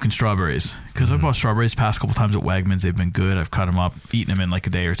get milk and strawberries because I bought strawberries the past couple times at Wegmans. They've been good. I've cut them up, eaten them in a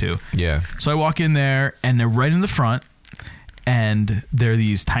day or two. Yeah. So I walk in there and they're right in the front, and they're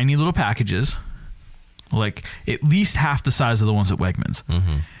these tiny little packages, at least half the size of the ones at Wegmans.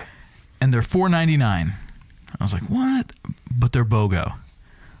 Mm-hmm. And they're $4.99. I was like, what? But they're BOGO.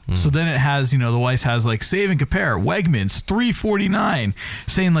 So then it has, the Weiss has save and compare. Wegmans, $3.49,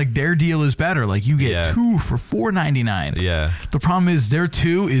 saying their deal is better. You get 2 for $4.99. Yeah. The problem is their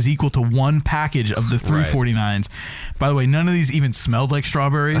 2 is equal to 1 package of the $3.49s. By the way, none of these even smelled like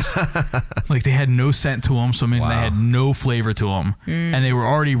strawberries. They had no scent to them, so they had no flavor to them. And they were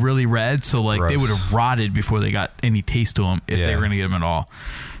already really red, so they would have rotted before they got any taste to them if they were going to get them at all.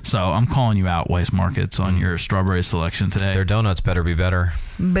 So I'm calling you out, Weiss Markets, on your strawberry selection today. Their donuts better be better.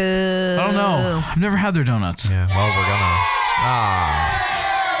 Boo. I don't know. I've never had their donuts. Yeah, well, we're gonna.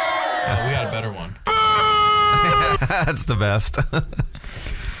 We got a better one. That's the best.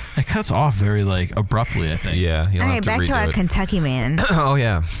 It cuts off very abruptly, I think. Yeah. All right, back to our Kentucky man. Oh,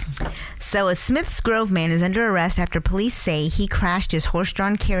 yeah. So a Smiths Grove man is under arrest after police say he crashed his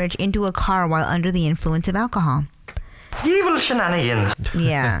horse-drawn carriage into a car while under the influence of alcohol. Evil shenanigans.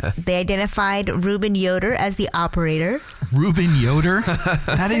 Yeah. They identified Reuben Yoder as the operator. Reuben Yoder?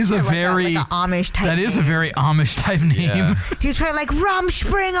 That is a very Amish type. That is a very Amish type name. Yeah. He was probably like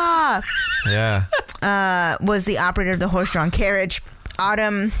Rumspringer. Yeah. Was the operator of the horse-drawn carriage.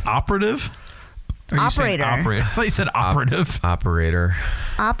 Operative? Operator. Operator. I thought you said operative. Operator.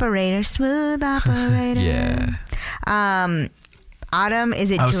 Operator. Smooth operator. Yeah. Autumn,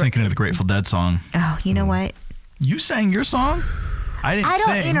 is it? I was thinking of the Grateful Dead song. Oh, you know what? You sang your song? I didn't I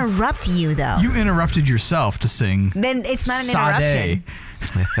don't sing. interrupt you, though. You interrupted yourself to sing. Then it's not an Sade.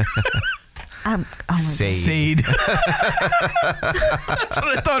 interruption. Sade. That's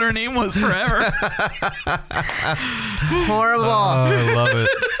what I thought her name was forever. Horrible. Oh, I love it.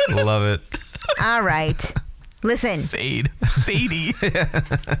 Love it. All right. Listen. Sadie. Because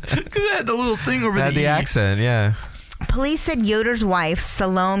I had the little thing over Had the accent, yeah. Police said Yoder's wife,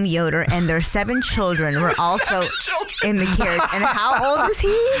 Salome Yoder, and their 7 children were also in the carriage. And how old is he?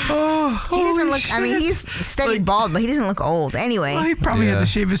 He doesn't look. Shit. I mean, he's steady bald, but he doesn't look old. Anyway, Well, he probably had to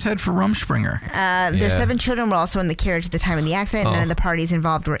shave his head for Rumspringer. their 7 children were also in the carriage at the time of the accident. None of the parties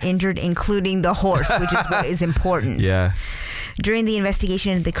involved were injured, including the horse, which is what is important. Yeah. During the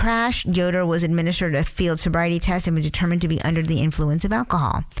investigation into the crash, Yoder was administered a field sobriety test and was determined to be under the influence of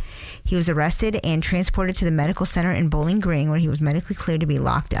alcohol. He was arrested and transported to the medical center in Bowling Green, where he was medically cleared to be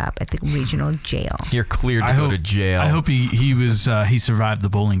locked up at the regional jail. You're cleared to go to jail. I hope he survived the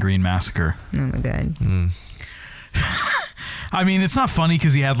Bowling Green massacre. Oh my god. I mean, it's not funny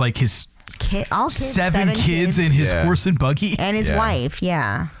because he had his all kids, 7 kids in his horse and buggy and his wife.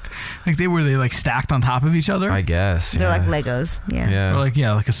 Yeah. They stacked on top of each other. I guess They're like Legos. Yeah. Or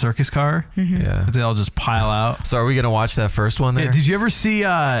like a circus car. Mhm. Yeah. But they all just pile out. So are we gonna watch that first one there? Yeah, did you ever see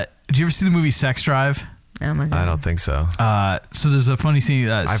the movie Sex Drive? Oh my god. I don't think so. So there's a funny scene.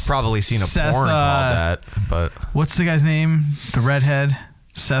 I've probably seen a Seth, porn called that, but what's the guy's name? The redhead,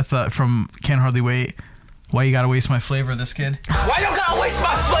 Seth from Can't Hardly Wait. Why you gotta waste my flavor? This kid. Why you gotta waste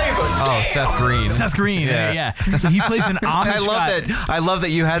my flavor? Oh, Seth Green. Seth Green. Yeah. So he plays an Amish guy. I love that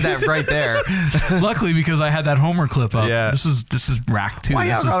you had that right there. Luckily, because I had that Homer clip up. Yeah. This is rack 2. Why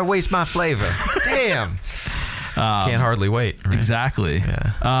y'all gotta waste my flavor? Damn. Can't hardly wait. Right? Exactly.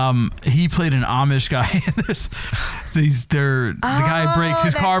 Yeah. He played an Amish guy. The guy breaks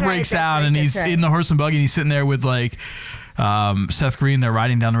his car breaks down, and he's in the horse and buggy, and he's sitting there with Seth Green. They're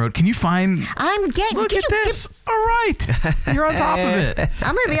riding down the road. Can you find? Look at this. All right, you're on top of it.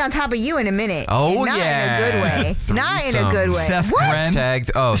 I'm gonna be on top of you in a minute. Oh, Not yeah. in a good way. Not in a good way. Seth Green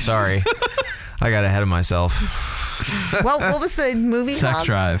tagged. Oh, sorry. I got ahead of myself. What was the movie Sex called?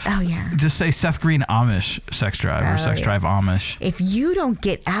 Drive. Oh yeah. Just say Seth Green Amish Sex Drive or Sex yeah. Drive Amish. If you don't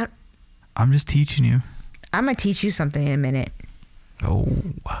get out, I'm just teaching you. I'm gonna teach you something in a minute. Oh. All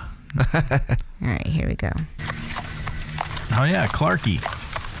right, here we go. Oh yeah, Clarky.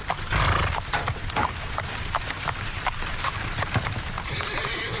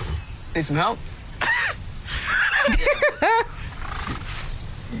 Need some help?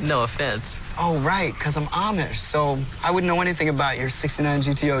 No offense. Oh, right, because I'm Amish, so I wouldn't know anything about your 69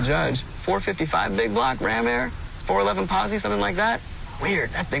 GTO Judge. 455 big block Ram Air, 411 Posse, something like that.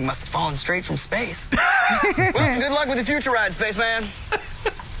 Weird, that thing must have fallen straight from space. Well, good luck with the future ride, spaceman.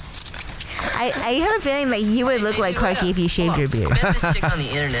 I have a feeling that you would look like Clarky if you shaved your beard. I met this chick on the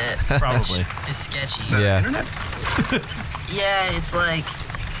internet. Probably. It's sketchy. Yeah. Internet? Yeah, it's like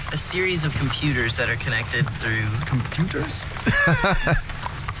a series of computers that are connected through... Computers?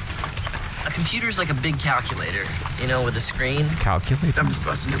 A computer's like a big calculator, you know, with a screen. Calculator? I'm just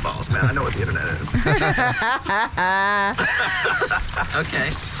busting your balls, man. I know what the internet is. Okay.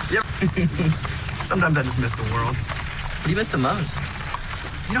 Yep. Sometimes I just miss the world. What do you miss the most?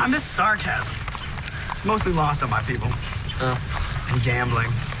 You know, I miss sarcasm. It's mostly lost on my people. Oh. And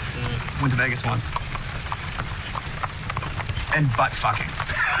gambling. Went to Vegas once. And butt fucking.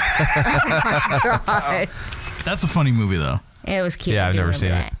 God. That's a funny movie though. It was cute. Yeah, I I've do never remember seen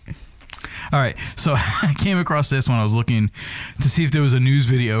that. it. All right, so I came across this when I was looking to see if there was a news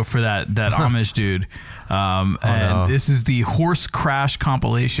video for that Amish dude. And this is the horse crash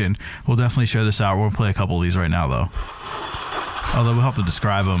compilation. We'll definitely share this out. We'll play a couple of these right now, though. Although we'll have to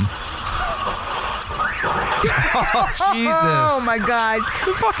describe them. Jesus. Oh my God.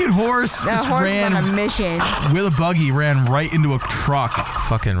 The fucking horse That just horse ran was on a mission. with a buggy, ran right into a truck.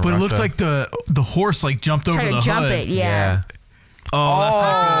 Fucking But it looked Russia. like the horse like jumped over Tried the to jump hood. it, yeah. Oh, that's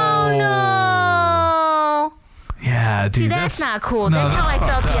not good. No. Yeah, dude. See, that's not cool. no, That's how I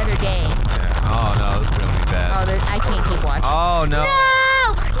felt the other day. Oh no, this is gonna be bad. Oh, I can't keep watching. Oh no.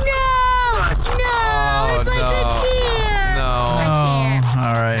 No, it's like a deer. No.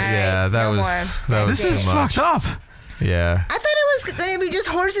 All right. Yeah, that no was more. that was This is too much. fucked up. Yeah. I thought it was going to be just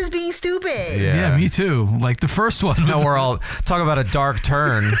horses being stupid. Yeah, me too. Like the first one. Now we're all talking about a dark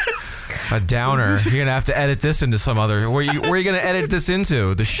turn, a downer. You're gonna have to edit this into some other. Where you gonna edit this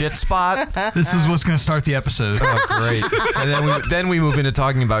into? The shit spot. This is what's gonna start the episode. Oh, great! And then we move into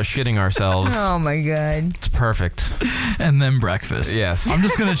talking about shitting ourselves. Oh my God. It's perfect. And then breakfast. Yes. I'm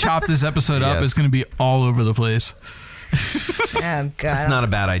just gonna chop this episode up. Yes. It's gonna be all over the place. Oh God. That's not a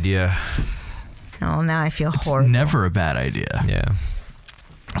bad idea. Oh, now I feel horrible. Never a bad idea. Yeah.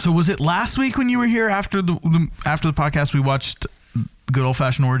 So was it last week when you were here after the podcast we watched Good Old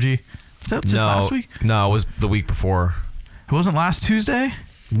Fashioned Orgy? Was that just last week? No, it was the week before. It wasn't last Tuesday?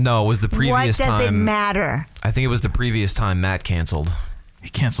 No, it was the previous time. What does it matter? I think it was the previous time Matt canceled. He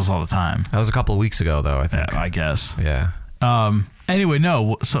cancels all the time. That was a couple of weeks ago, though, I think. Yeah, I guess. Yeah. Anyway,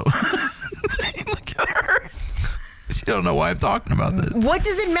 no. So look at her. She don't know why I'm talking about this. What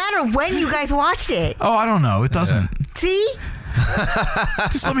does it matter when you guys watched it? Oh, I don't know. It doesn't. See?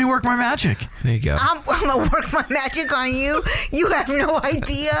 Just let me work my magic. There you go. I'm going to work my magic on you. You have no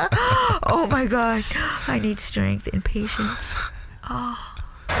idea. Oh, my God. I need strength and patience. Oh.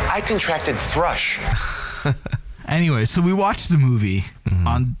 I contracted thrush. Anyway, so we watched the movie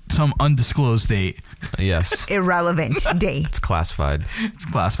on some undisclosed date. Yes. Irrelevant date. It's classified. It's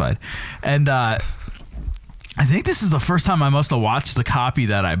classified. And I think this is the first time I must have watched the copy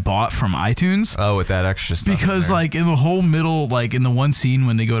that I bought from iTunes. Oh, with that extra stuff. Because like in the whole middle, like in the one scene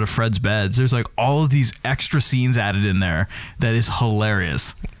when they go to Fred's beds, there's like all of these extra scenes added in there that is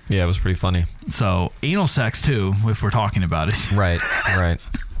hilarious. Yeah, it was pretty funny. So anal sex too, if we're talking about it. Right, right.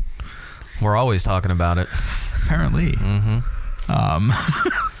 We're always talking about it. Apparently. Mm-hmm.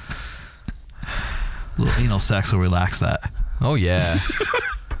 Little anal sex will relax that. Oh yeah.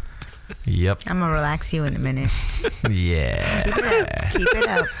 Yep. I'm going to relax you in a minute. Yeah. Keep it up. Keep it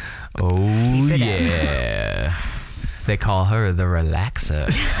up. Oh Keep it yeah. They call her the relaxer.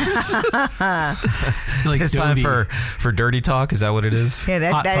 Like it's time for dirty talk. Is that what it is? Yeah,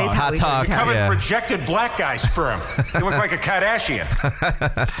 that is how hot we talk. dirty talk. Covered Yeah. rejected black guy sperm. You look like a Kardashian.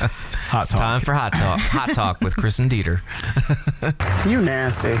 Hot It's talk. time for hot talk. Hot talk with Chris and Dieter. You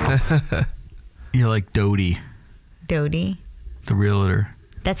nasty. You're like Dodie, Dodie. the realtor.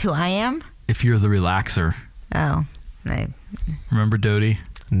 That's who I am? If you're the relaxer. Oh. Remember Dodie?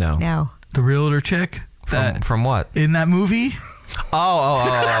 No. No. The realtor chick? From what? In that movie? Oh.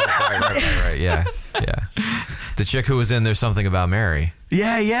 Right. Yeah. The chick who was in There's Something About Mary.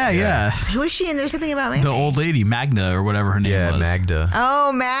 Yeah. Who is she in? There's something about me? The old lady, Magda, or whatever her name was. Yeah, Magda.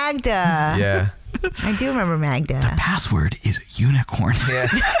 Oh, Magda. Yeah. I do remember Magda. The password is unicorn. Yeah.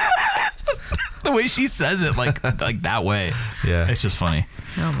 The way she says it, like that way. Yeah. It's just funny.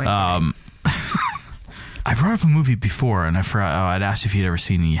 Oh, my God. I brought up a movie before, and I forgot. Oh, I'd asked if you'd ever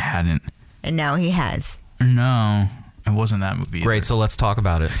seen it, and you hadn't. And now he has. No, it wasn't that movie. Great, so let's talk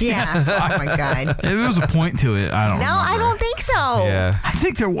about it. Yeah. Oh, my God. There was a point to it. I don't know. No, I don't think so. Yeah. I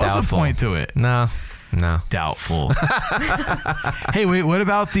think there was Doubtful. a point to it. No. Doubtful. Hey, wait. What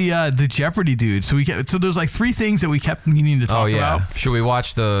about the Jeopardy dude? So there's like three things that we kept meaning to talk about. Should we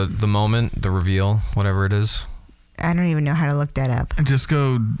watch the moment, the reveal, whatever it is? I don't even know how to look that up. And just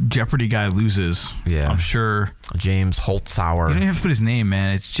go Jeopardy guy loses. Yeah. I'm sure. James Holtzauer. You don't even have to put his name,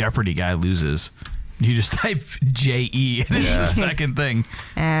 man. It's Jeopardy guy loses. You just type J-E and it's the second thing.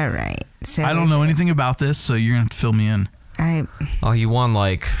 All right. So I don't know anything about this, so you're going to fill me in. He won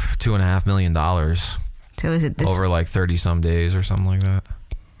like $2.5 million. So is it this? Over like 30 some days or something like that.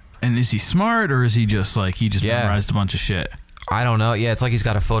 And is he smart, or is he just like, he just memorized a bunch of shit? I don't know. Yeah, it's like he's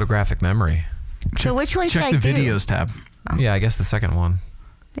got a photographic memory. So which one should I Check do? the videos tab. Yeah, I guess the second one.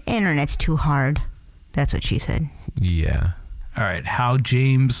 The internet's too hard. That's what she said. Yeah. All right. How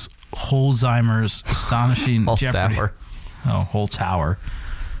James Holzheimer's astonishing Jeopardy. Holtzhauer.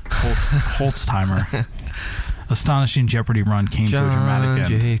 Holtzheimer. Astonishing Jeopardy run came to a dramatic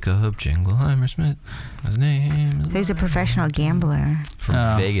end. Jacob Jingleheimer Smith. His name is He's a professional gambler. from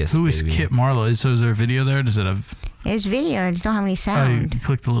Vegas. Who is baby. Kit Marlowe? So is there a video there? Does it have... There's video. I just don't have any Oh, sound. you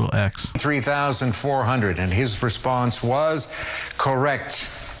click the little X. 3,400, and his response was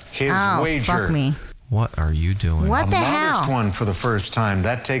correct. His wager Fuck me. What are you doing? What the modest hell? one for the first time.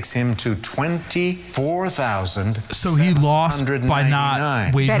 That takes him to 24,000. So he lost by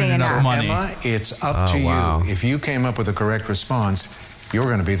not wagering enough money. Emma, it's up to you. If you came up with the correct response, you're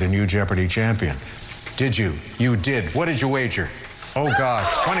going to be the new Jeopardy champion. Did you? You did. What did you wager? Oh, gosh,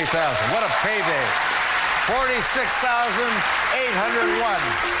 20,000. What a payday.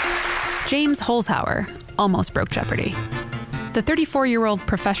 46,801. James Holzhauer almost broke Jeopardy! The 34-year-old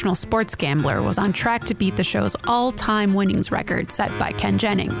professional sports gambler was on track to beat the show's all-time winnings record set by Ken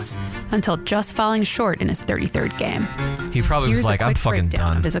Jennings, until just falling short in his 33rd game. He probably Here's was like, a I'm quick fucking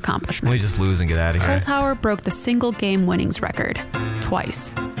breakdown done. of his accomplishments. Let me just lose and get out of here. Holzhauer broke the single-game winnings record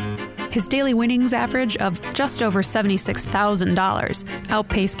twice. His daily winnings average of just over $76,000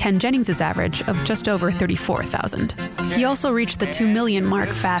 outpaced Ken Jennings' average of just over $34,000. He also reached the 2 million mark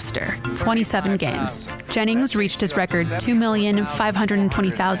faster, 27 games. Jennings reached his record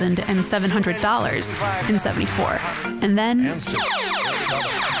 $2,520,700 in 74. And then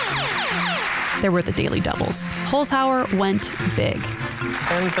there were the daily doubles. Holzhauer went big.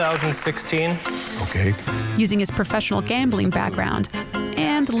 10,016. Okay. Using his professional gambling background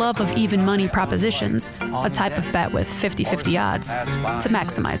and love of even money propositions, a type of bet with 50-50 odds, to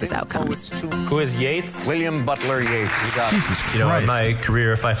maximize his outcomes. Who is Yates? William Butler Yates. Jesus Christ. You know, in my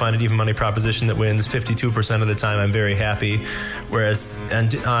career, if I find an even money proposition that wins 52% of the time, I'm very happy. Whereas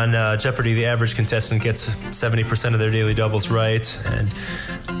on Jeopardy, the average contestant gets 70% of their daily doubles right. And,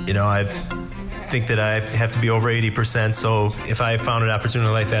 you know, I think that I have to be over 80%. So if I found an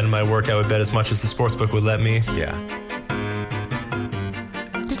opportunity like that in my work, I would bet as much as the sportsbook would let me. Yeah.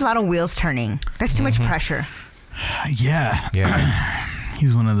 Just a lot of wheels turning. That's too much pressure. Yeah. Yeah.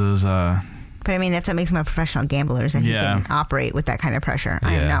 He's one of those. But I mean, that's what makes him a professional gambler, is that he can operate with that kind of pressure.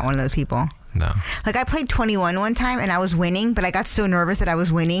 I am not one of those people. No. Like, I played 21 one time and I was winning, but I got so nervous that I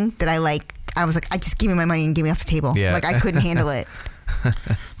was winning that I was like, I just give me my money and get me off the table. Yeah. Like, I couldn't handle it. So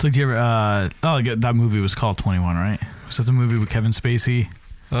did you ever? That movie was called 21, right? Was that the movie with Kevin Spacey?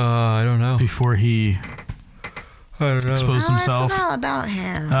 I don't know. Before he exposed himself. I forgot about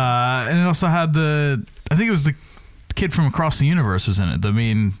him. And it also had I think it was the kid from Across the Universe was in it. The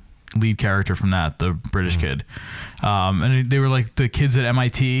main lead character from that, the British kid. And they were like the kids at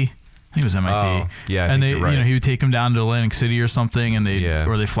MIT. I think it was MIT. Oh, yeah, and you're right. you know, he would take them down to Atlantic City or something, and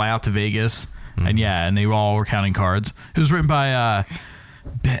or they fly out to Vegas. And and they all were counting cards. It was written by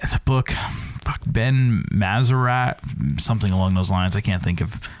Ben Mazerat, something along those lines. I can't think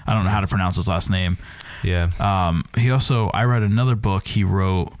of. I don't know how to pronounce his last name. Yeah. I read another book he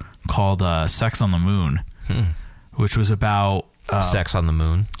wrote called Sex on the Moon, which was about sex on the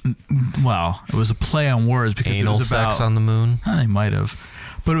moon. Well, it was a play on words because Anal it was about sex on the moon. They might have,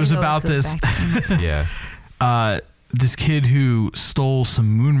 but it was about this. This kid who stole some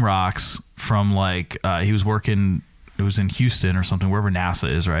moon rocks from he was working. It was in Houston or something, wherever NASA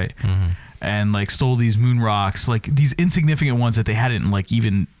is, right? And stole these moon rocks, these insignificant ones that they hadn't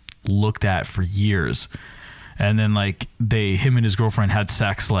even looked at for years. And then him and his girlfriend had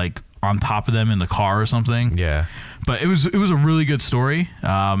sex on top of them in the car or something. Yeah. But it was a really good story.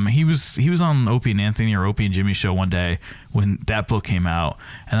 He was on Opie and Anthony or Opie and Jimmy's show one day when that book came out,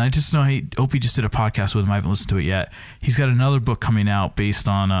 and I just know Opie just did a podcast with him. I haven't listened to it yet. He's got another book coming out based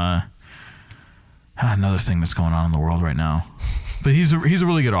on another thing that's going on in the world right now. But he's a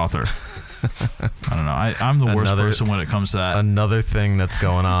really good author. I don't know. I'm the worst person when it comes to that. Another thing that's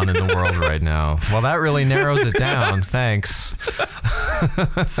going on in the world right now. Well, that really narrows it down. Thanks.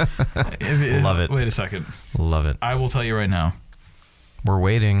 Love it. Wait a second. Love it. I will tell you right now. We're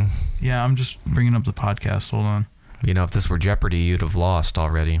waiting. Yeah, I'm just bringing up the podcast. Hold on. You know, if this were Jeopardy, you'd have lost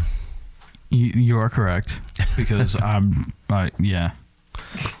already. You are correct. Because yeah.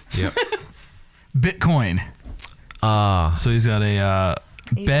 Yep. Bitcoin. So he's got a...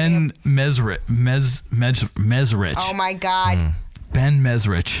 Ben Mesrich. Oh my God. Ben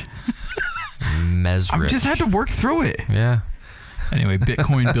Mesrich. I just had to work through it. Yeah. Anyway,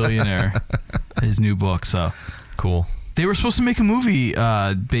 Bitcoin billionaire. His new book. So cool. They were supposed to make a movie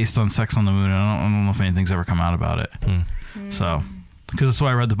based on Sex on the Moon. I don't know if anything's ever come out about it. So, because that's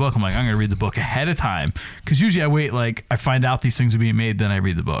why I read the book. I'm like, I'm going to read the book ahead of time. Because usually I wait, I find out these things are being made, then I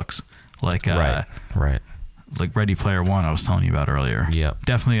read the books. Right. Like Ready Player One, I was telling you about earlier. Yeah.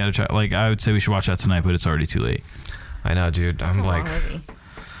 Definitely got to try. I would say we should watch that tonight, but it's already too late. I know, dude. I'm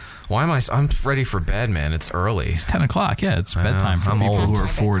why am I'm ready for bed, man. It's early. It's 10 o'clock. Yeah, it's bedtime for people who are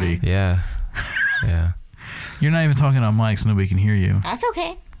 40. Yeah. Yeah. You're not even talking on mic, so nobody can hear you. That's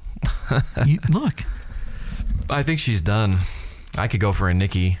okay. Look. I think she's done. I could go for a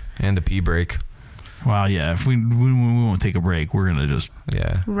Nikki and a pee break. Wow, yeah. If we won't take a break, we're going to just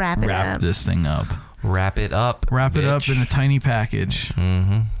wrap this thing up. Wrap it up. Wrap it up bitch. in a tiny package.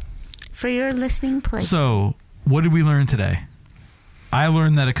 Mm-hmm. For your listening pleasure. So, what did we learn today? I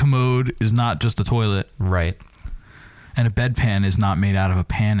learned that a commode is not just a toilet. Right. And a bedpan is not made out of a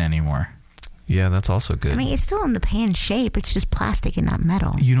pan anymore. Yeah, that's also good. I mean, it's still in the pan shape. It's just plastic and not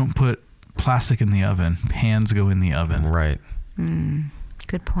metal. You don't put plastic in the oven. Pans go in the oven. Right.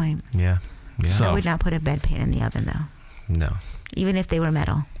 Good point. Yeah. So I would not put a bedpan in the oven, though. No. Even if they were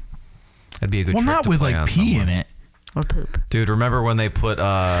metal. That'd be a good Well, trick not to with play like on pee someone. Uh, in it. Or poop. Dude, remember when they put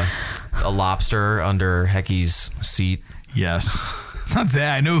a lobster under Hecky's seat? Yes. It's not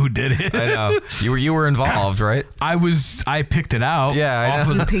that. I know who did it. I know. You were involved, right? I picked it out. Yeah, I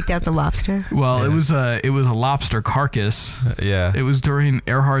know. You picked out the lobster? Well, it was a lobster carcass. Yeah. It was during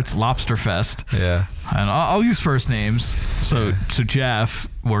Earhart's Lobster Fest. Yeah. And I'll use first names. So Jeff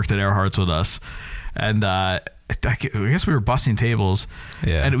worked at Earhart's with us. And I guess we were bussing tables.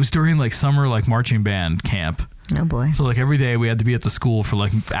 Yeah. And it was during like summer like marching band camp. Oh boy. So like every day we had to be at the school for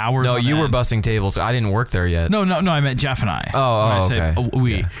like hours. No, on you were end. bussing tables. I didn't work there yet. No, I meant Jeff and I. Oh, When I said okay.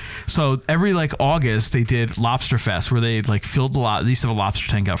 we. Yeah. So every like August they did Lobster Fest where they like filled they used to have a lobster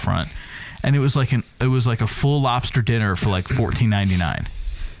tank out front, and it was like a full lobster dinner for like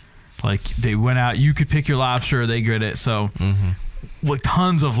 $14.99. Like they went out, you could pick your lobster, they grid it. So like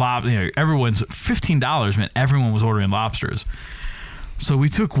tons of lobster. Everyone's $15 meant everyone was ordering lobsters. So we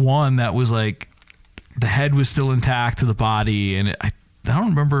took one that was like the head was still intact to the body, and I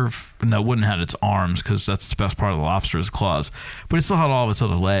don't remember if it wouldn't have had its arms because that's the best part of the lobster is claws, but it still had all of its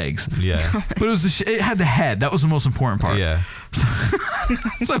other legs. Yeah. But it had the head. That was the most important part. Yeah.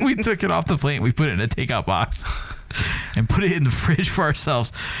 So we took it off the plate and we put it in a takeout box and put it in the fridge for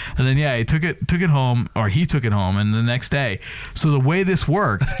ourselves. And then he took it home, or he took it home, and the next day. So the way this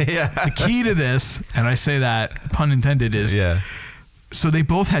worked, the key to this, and I say that pun intended, is so they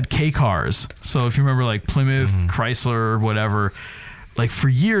both had K cars. So if you remember like Plymouth, Chrysler, whatever, like for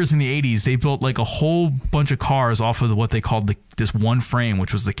years in the 80s, they built like a whole bunch of cars off of what they called this one frame,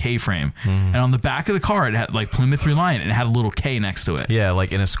 which was the K frame. And on the back of the car, it had like Plymouth Reliant, and it had a little K next to it. Yeah,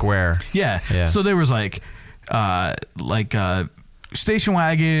 like in a square. Yeah. So there was like station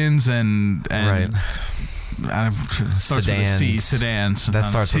wagons and right. Starts with a C, sedans. That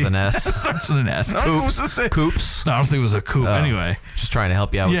starts with an S. Starts with an S. Coops. No, I don't think it was a coupe. Anyway. Just trying to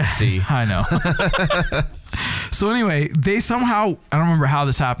help you out with the C. I know. So anyway, they somehow, I don't remember how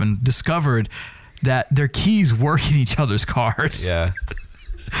this happened, discovered that their keys work in each other's cars. Yeah.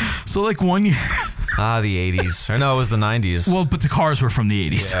 So like one year. The 80s. Or no, it was the 90s. Well, but the cars were from the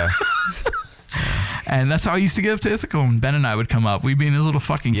 80s. Yeah. And that's how I used to get up to Ithaca when Ben and I would come up. We'd be in his little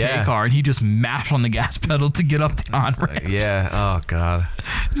fucking K car, and he'd just mash on the gas pedal to get up the on-ramps. Yeah. Oh, God.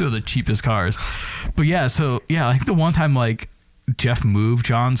 Those are the cheapest cars. But yeah, so yeah, I think the one time like Jeff moved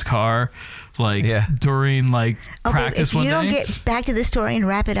John's car like during like practice one day. If you don't get back to the story and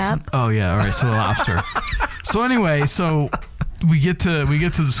wrap it up. Oh yeah, all right. So the lobster. So anyway, so we get to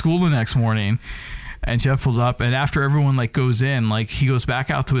the school the next morning, and Jeff pulls up, and after everyone like goes in, like he goes back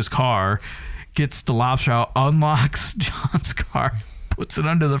out to his car, gets the lobster out, unlocks John's car, puts it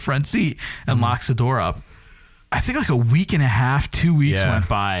under the front seat, and locks the door up. I think like a week and a half, 2 weeks went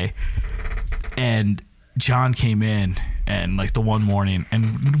by, and John came in, and like the one morning,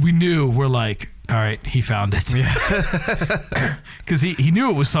 and we knew, we're like, all right, he found it. Yeah. Because he knew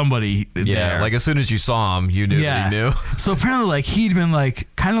it was somebody there. Like as soon as you saw him, you knew that he knew. So apparently like he'd been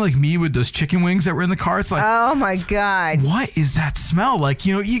like, kind of like me with those chicken wings that were in the car. It's like, oh my God. What is that smell? Like,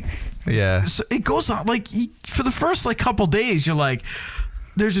 you know, so it goes on like for the first like couple days, you're like,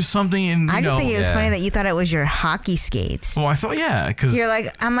 there's just something in. I just think it was funny that you thought it was your hockey skates. Well, I thought because you're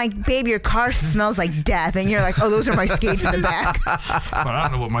like, I'm like, babe, your car smells like death, and you're like, oh, those are my skates in the back. But I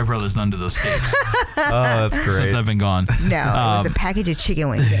don't know what my brother's done to those skates. Oh, that's great. Since I've been gone. No, it was a package of chicken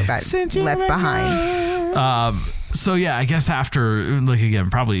wings that got left behind. So yeah, I guess after like again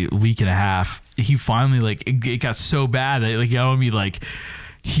probably a week and a half, he finally like it got so bad that like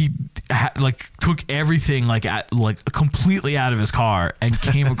he took everything like completely out of his car and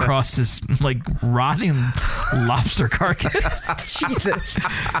came across this like rotting lobster carcass. Jesus.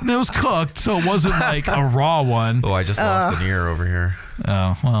 And it was cooked, so it wasn't like a raw one. Oh, I just lost an ear over here.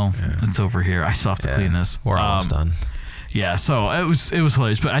 Oh, well, it's over here. I still have to clean this. We're almost done. Yeah, so it was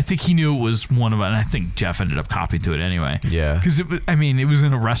hilarious, but I think he knew it was one of it, and I think Jeff ended up copying to it anyway. Yeah, because it was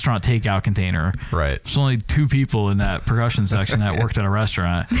in a restaurant takeout container. Right. There's only 2 people in that percussion section that worked at a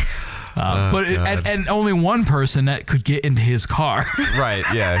restaurant, and only one person that could get into his car. Right.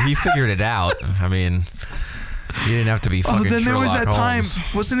 Yeah, he figured it out. I mean, he didn't have to be fucking. Then there was that Sherlock Holmes. time,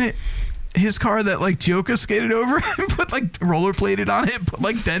 wasn't it? his car that like Joka skated over and put like rollerbladed on it, put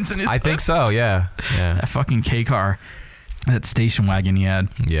like dents in his I think so, yeah. That fucking K car. That station wagon he had.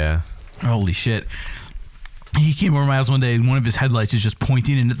 Yeah. Holy shit. He came over my house one day and one of his headlights is just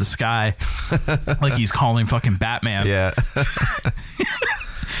pointing into the sky like he's calling fucking Batman. Yeah.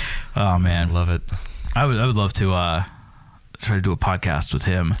 Oh man. Love it. I would love to try to do a podcast with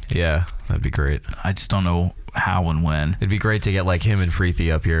him. Yeah, that'd be great. I just don't know how and when. It'd be great to get like him and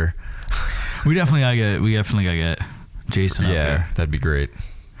Freethy up here. We definitely gotta get Jason up here. That'd be great.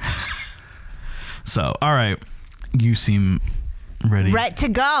 So, all right. You seem ready. Ready to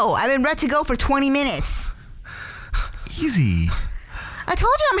go. I've been ready to go for 20 minutes. Easy. I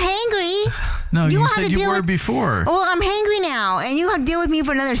told you I'm hangry. No, you said you were before. Well, I'm hangry now, and you have to deal with me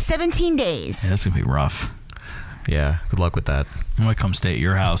for another 17 days. Yeah, that's going to be rough. Yeah, good luck with that. I might come stay at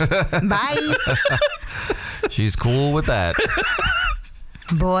your house. Bye. She's cool with that.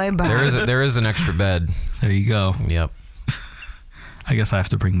 Boy, bye. There is an extra bed. There you go. Yep. I guess I have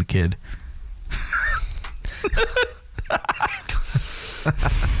to bring the kid.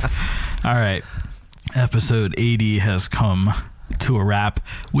 All right. Episode 80 has come to a wrap.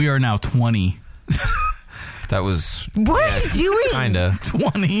 We are now 20. That was... What are you doing? Kinda.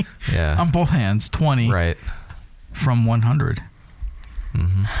 20. Yeah. On both hands. 20. Right. From 100.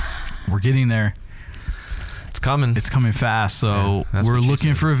 Mm-hmm. We're getting there. It's coming. It's coming fast. So we're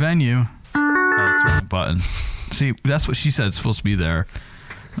looking for a venue. Oh, that's the wrong button. See, that's what she said. It's supposed to be there.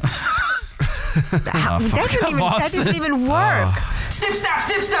 That doesn't even work. Snip, snap,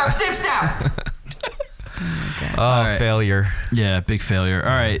 snip, snap, snip, snap. Okay. Right. Failure. Yeah, big failure. All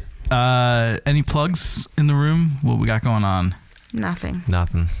right. Any plugs in the room? What we got going on? Nothing. No.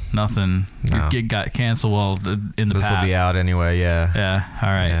 Your gig got canceled. Well, in the this past. will be out anyway. Yeah. Yeah. All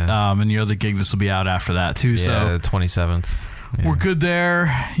right. Yeah. And your other gig, this will be out after that too. Yeah, So 27th. Yeah. we're good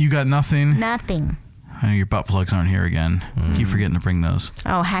there. You got nothing. Nothing. I know your butt plugs aren't here again. Keep forgetting to bring those.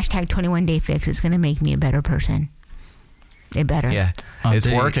 Oh, hashtag 21 Day Fix is going to make me a better person. It better. Yeah. It's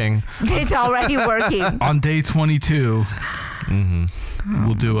working. It's already working. On day 22,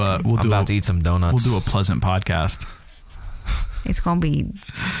 we'll do I'm about to eat some donuts. We'll do a pleasant podcast. It's only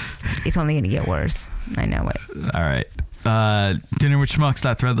going to get worse. I know it. All right.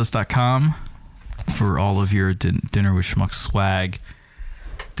 Dinnerwithschmucks.threadless.com for all of your Dinner with Schmucks swag.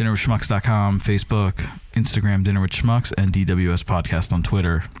 Dinnerwithschmucks.com, Facebook, Instagram, Dinner with Schmucks, and DWS Podcast on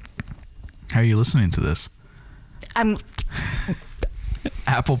Twitter. How are you listening to this? I'm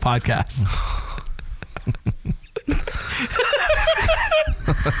Apple Podcasts.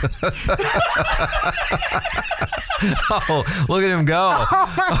 Oh, look at him go.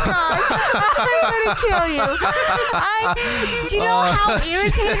 Oh my God. I'm going to kill you. Do you know how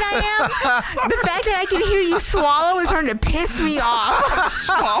irritated I am? The fact that I can hear you swallow is starting to piss me off.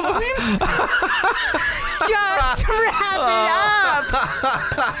 Swallowing? Just wrap it up.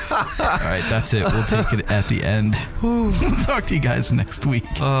 All right, that's it. We'll take it at the end. We'll talk to you guys next week.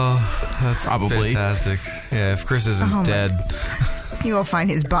 Oh, that's probably fantastic. Yeah, if Chris isn't dead. You will find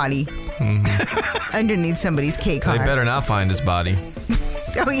his body underneath somebody's K car. They better not find his body.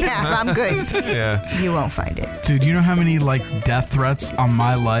 Oh, yeah, I'm good. Yeah. You won't find it. Dude, you know how many death threats on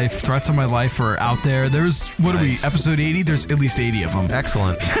my life are out there? There's, what are we, episode 80? There's at least 80 of them.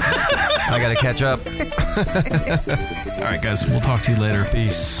 Excellent. I got to catch up. All right, guys, we'll talk to you later.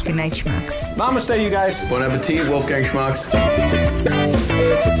 Peace. Good night, Schmucks. Namaste, you guys. Bon appetit, Wolfgang Schmucks.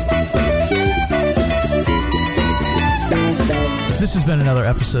 This has been another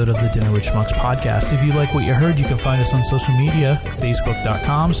episode of the Dinner with Schmucks podcast. If you like what you heard, you can find us on social media,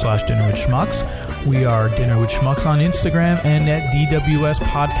 facebook.com/dinnerwithschmucks. We are Dinner with Schmucks on Instagram and at DWS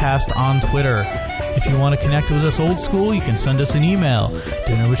Podcast on Twitter. If you want to connect with us old school, you can send us an email,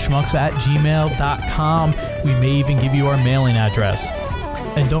 dinnerwithschmucks@gmail.com. We may even give you our mailing address.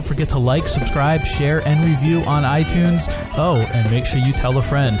 And don't forget to like, subscribe, share, and review on iTunes. Oh, and make sure you tell a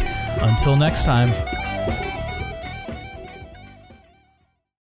friend. Until next time.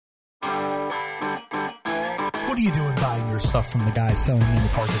 What are you doing buying your stuff from the guy selling in the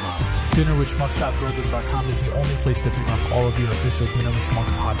parking lot? Dinnerwithschmucks.threadless.com is the only place to pick up all of your official Dinner with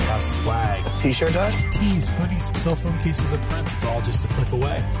Schmucks podcast swag. T-shirt, Dad? Tees, hoodies, cell phone cases, and prints. It's all just a click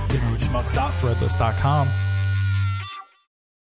away. Dinnerwithschmucks.threadless.com.